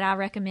sunscreens that I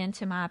recommend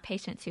to my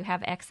patients who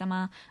have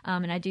eczema,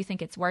 and I do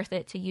think it's worth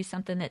it to use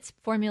something that's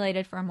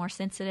formulated for a more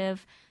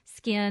sensitive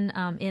skin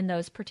in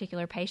those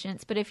particular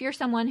patients. But if you're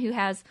someone who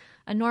has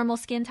a normal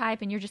skin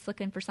type and you're just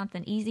looking for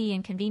something easy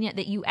and convenient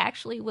that you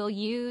actually will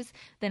use,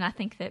 then I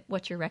think that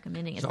what you're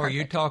recommending is perfect. Are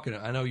you talking,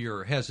 I know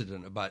you're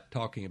hesitant about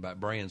talking about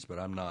brands, but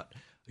I'm not.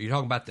 Are you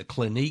talking about the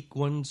Clinique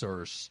ones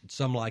or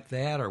some like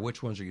that, or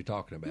which ones are you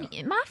talking about?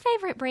 My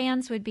favorite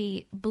brands would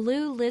be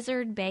Blue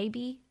Lizard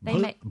Baby.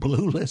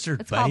 Blue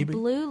Lizard It's Baby? called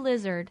Blue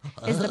Lizard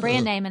is the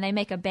brand name, and they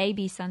make a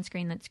baby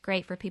sunscreen that's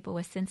great for people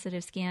with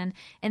sensitive skin.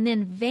 And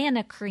then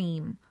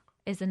Vanacream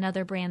is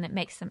another brand that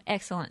makes some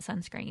excellent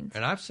sunscreens.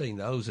 And I've seen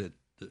those at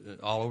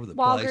all over the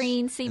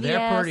Walgreens, place. CVS,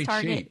 They're pretty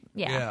Target. cheap.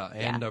 Yeah.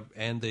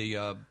 And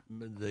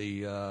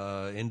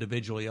the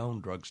individually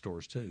owned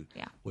drugstores too.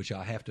 Yeah. Which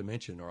I have to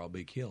mention or I'll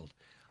be killed.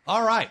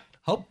 All right.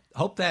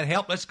 Hope that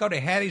helped. Let's go to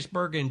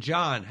Hattiesburg and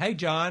John. Hey,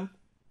 John.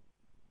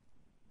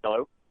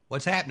 Hello.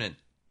 What's happening?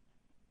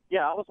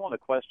 Yeah, I was wanting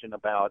to question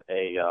about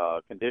a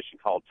condition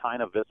called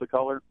tinea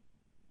versicolor.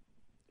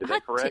 Is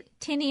that correct?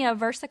 Tinea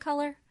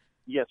versicolor?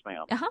 Yes,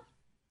 ma'am. Uh-huh.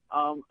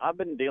 I've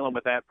been dealing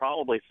with that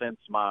probably since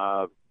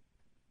my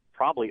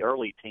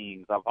early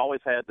teens. I've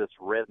always had this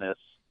redness,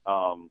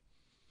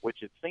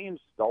 which it seems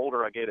the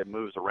older I get, it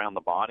moves around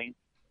the body.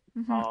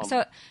 Mm-hmm.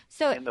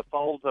 So in the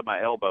folds of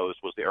my elbows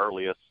was the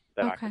earliest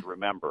that I could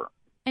remember.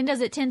 And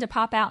does it tend to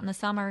pop out in the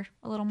summer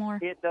a little more?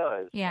 It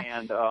does. Yeah.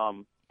 And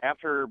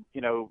after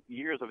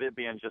years of it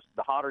being just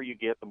the hotter you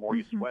get, the more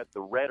you sweat,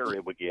 the redder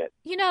it would get.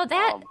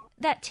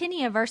 That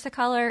tinea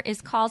versicolor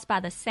is caused by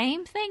the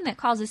same thing that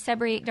causes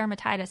seborrheic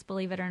dermatitis,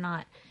 believe it or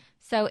not.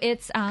 So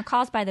it's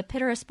caused by the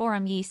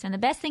Pityrosporum yeast. And the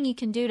best thing you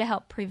can do to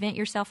help prevent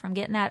yourself from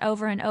getting that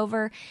over and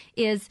over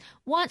is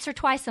once or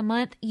twice a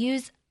month,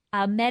 use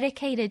a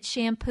medicated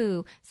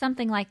shampoo,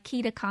 something like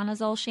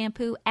ketoconazole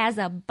shampoo, as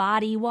a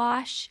body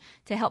wash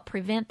to help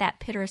prevent that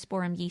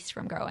Pityrosporum yeast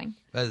from growing.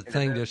 The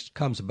thing just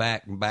comes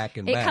back and back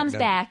and back. It comes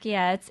back,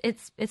 yeah.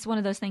 It's one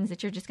of those things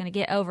that you're just going to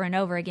get over and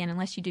over again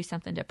unless you do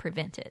something to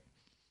prevent it.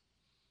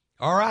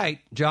 All right,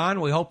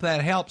 John, we hope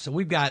that helps.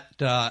 We've got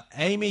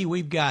Amy,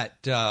 we've got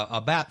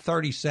about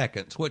 30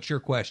 seconds. What's your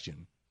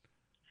question?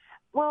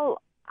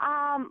 Well,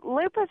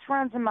 lupus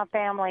runs in my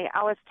family.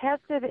 I was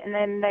tested, and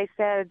then they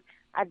said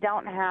I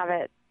don't have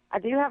it. I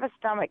do have a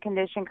stomach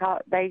condition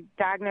they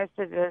diagnosed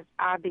it as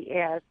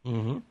IBS.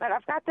 Mm-hmm. But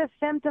I've got the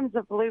symptoms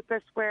of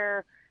lupus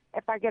where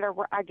if I get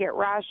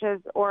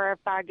rashes or if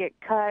I get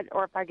cut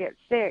or if I get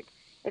sick,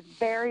 it's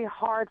very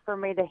hard for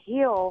me to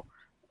heal.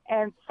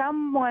 And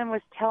someone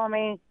was telling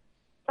me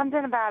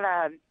something about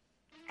a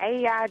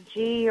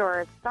AIG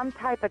or some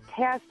type of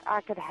test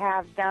I could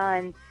have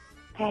done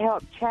to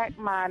help check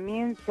my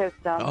immune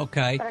system.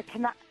 Okay. But I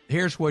cannot.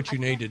 Here's what you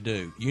need to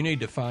do. You need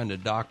to find a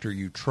doctor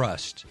you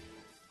trust.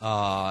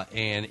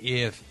 And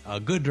if a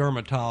good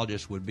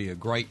dermatologist would be a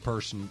great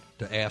person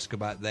to ask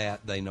about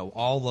that. They know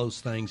all those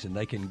things, and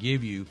they can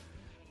give you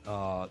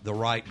the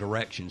right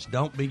directions.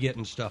 Don't be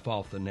getting stuff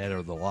off the net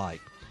or the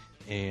like.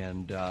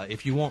 And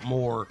if you want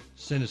more,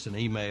 send us an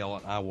email,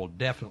 and I will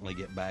definitely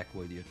get back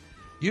with you.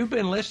 You've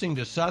been listening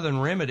to Southern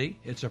Remedy.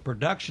 It's a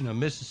production of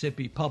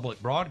Mississippi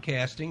Public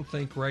Broadcasting,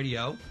 Think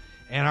Radio.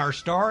 And our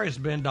star has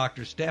been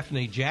Dr.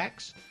 Stephanie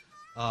Jacks,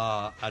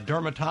 a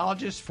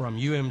dermatologist from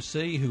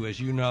UMC who, as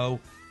you know,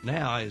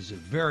 now is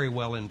very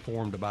well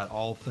informed about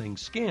all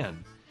things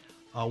skin.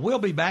 We'll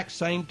be back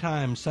same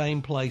time,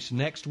 same place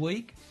next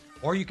week,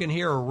 or you can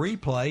hear a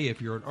replay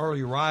if you're an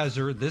early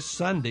riser this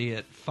Sunday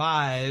at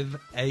 5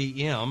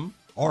 a.m.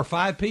 or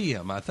 5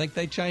 p.m. I think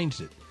they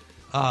changed it.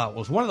 It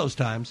was one of those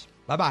times.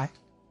 Bye-bye.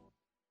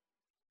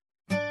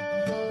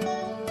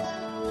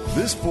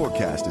 This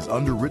forecast is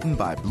underwritten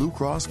by Blue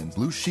Cross and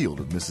Blue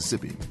Shield of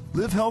Mississippi.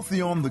 Live healthy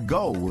on the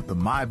go with the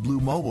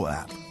MyBlue mobile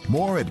app.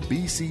 More at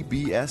bcbsms.com.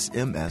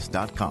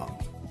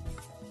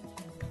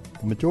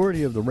 The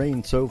majority of the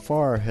rain so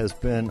far has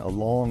been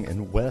along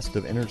and west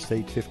of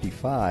Interstate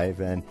 55,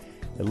 and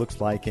it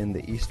looks like in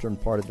the eastern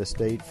part of the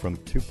state from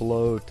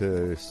Tupelo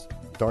to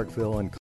Starkville and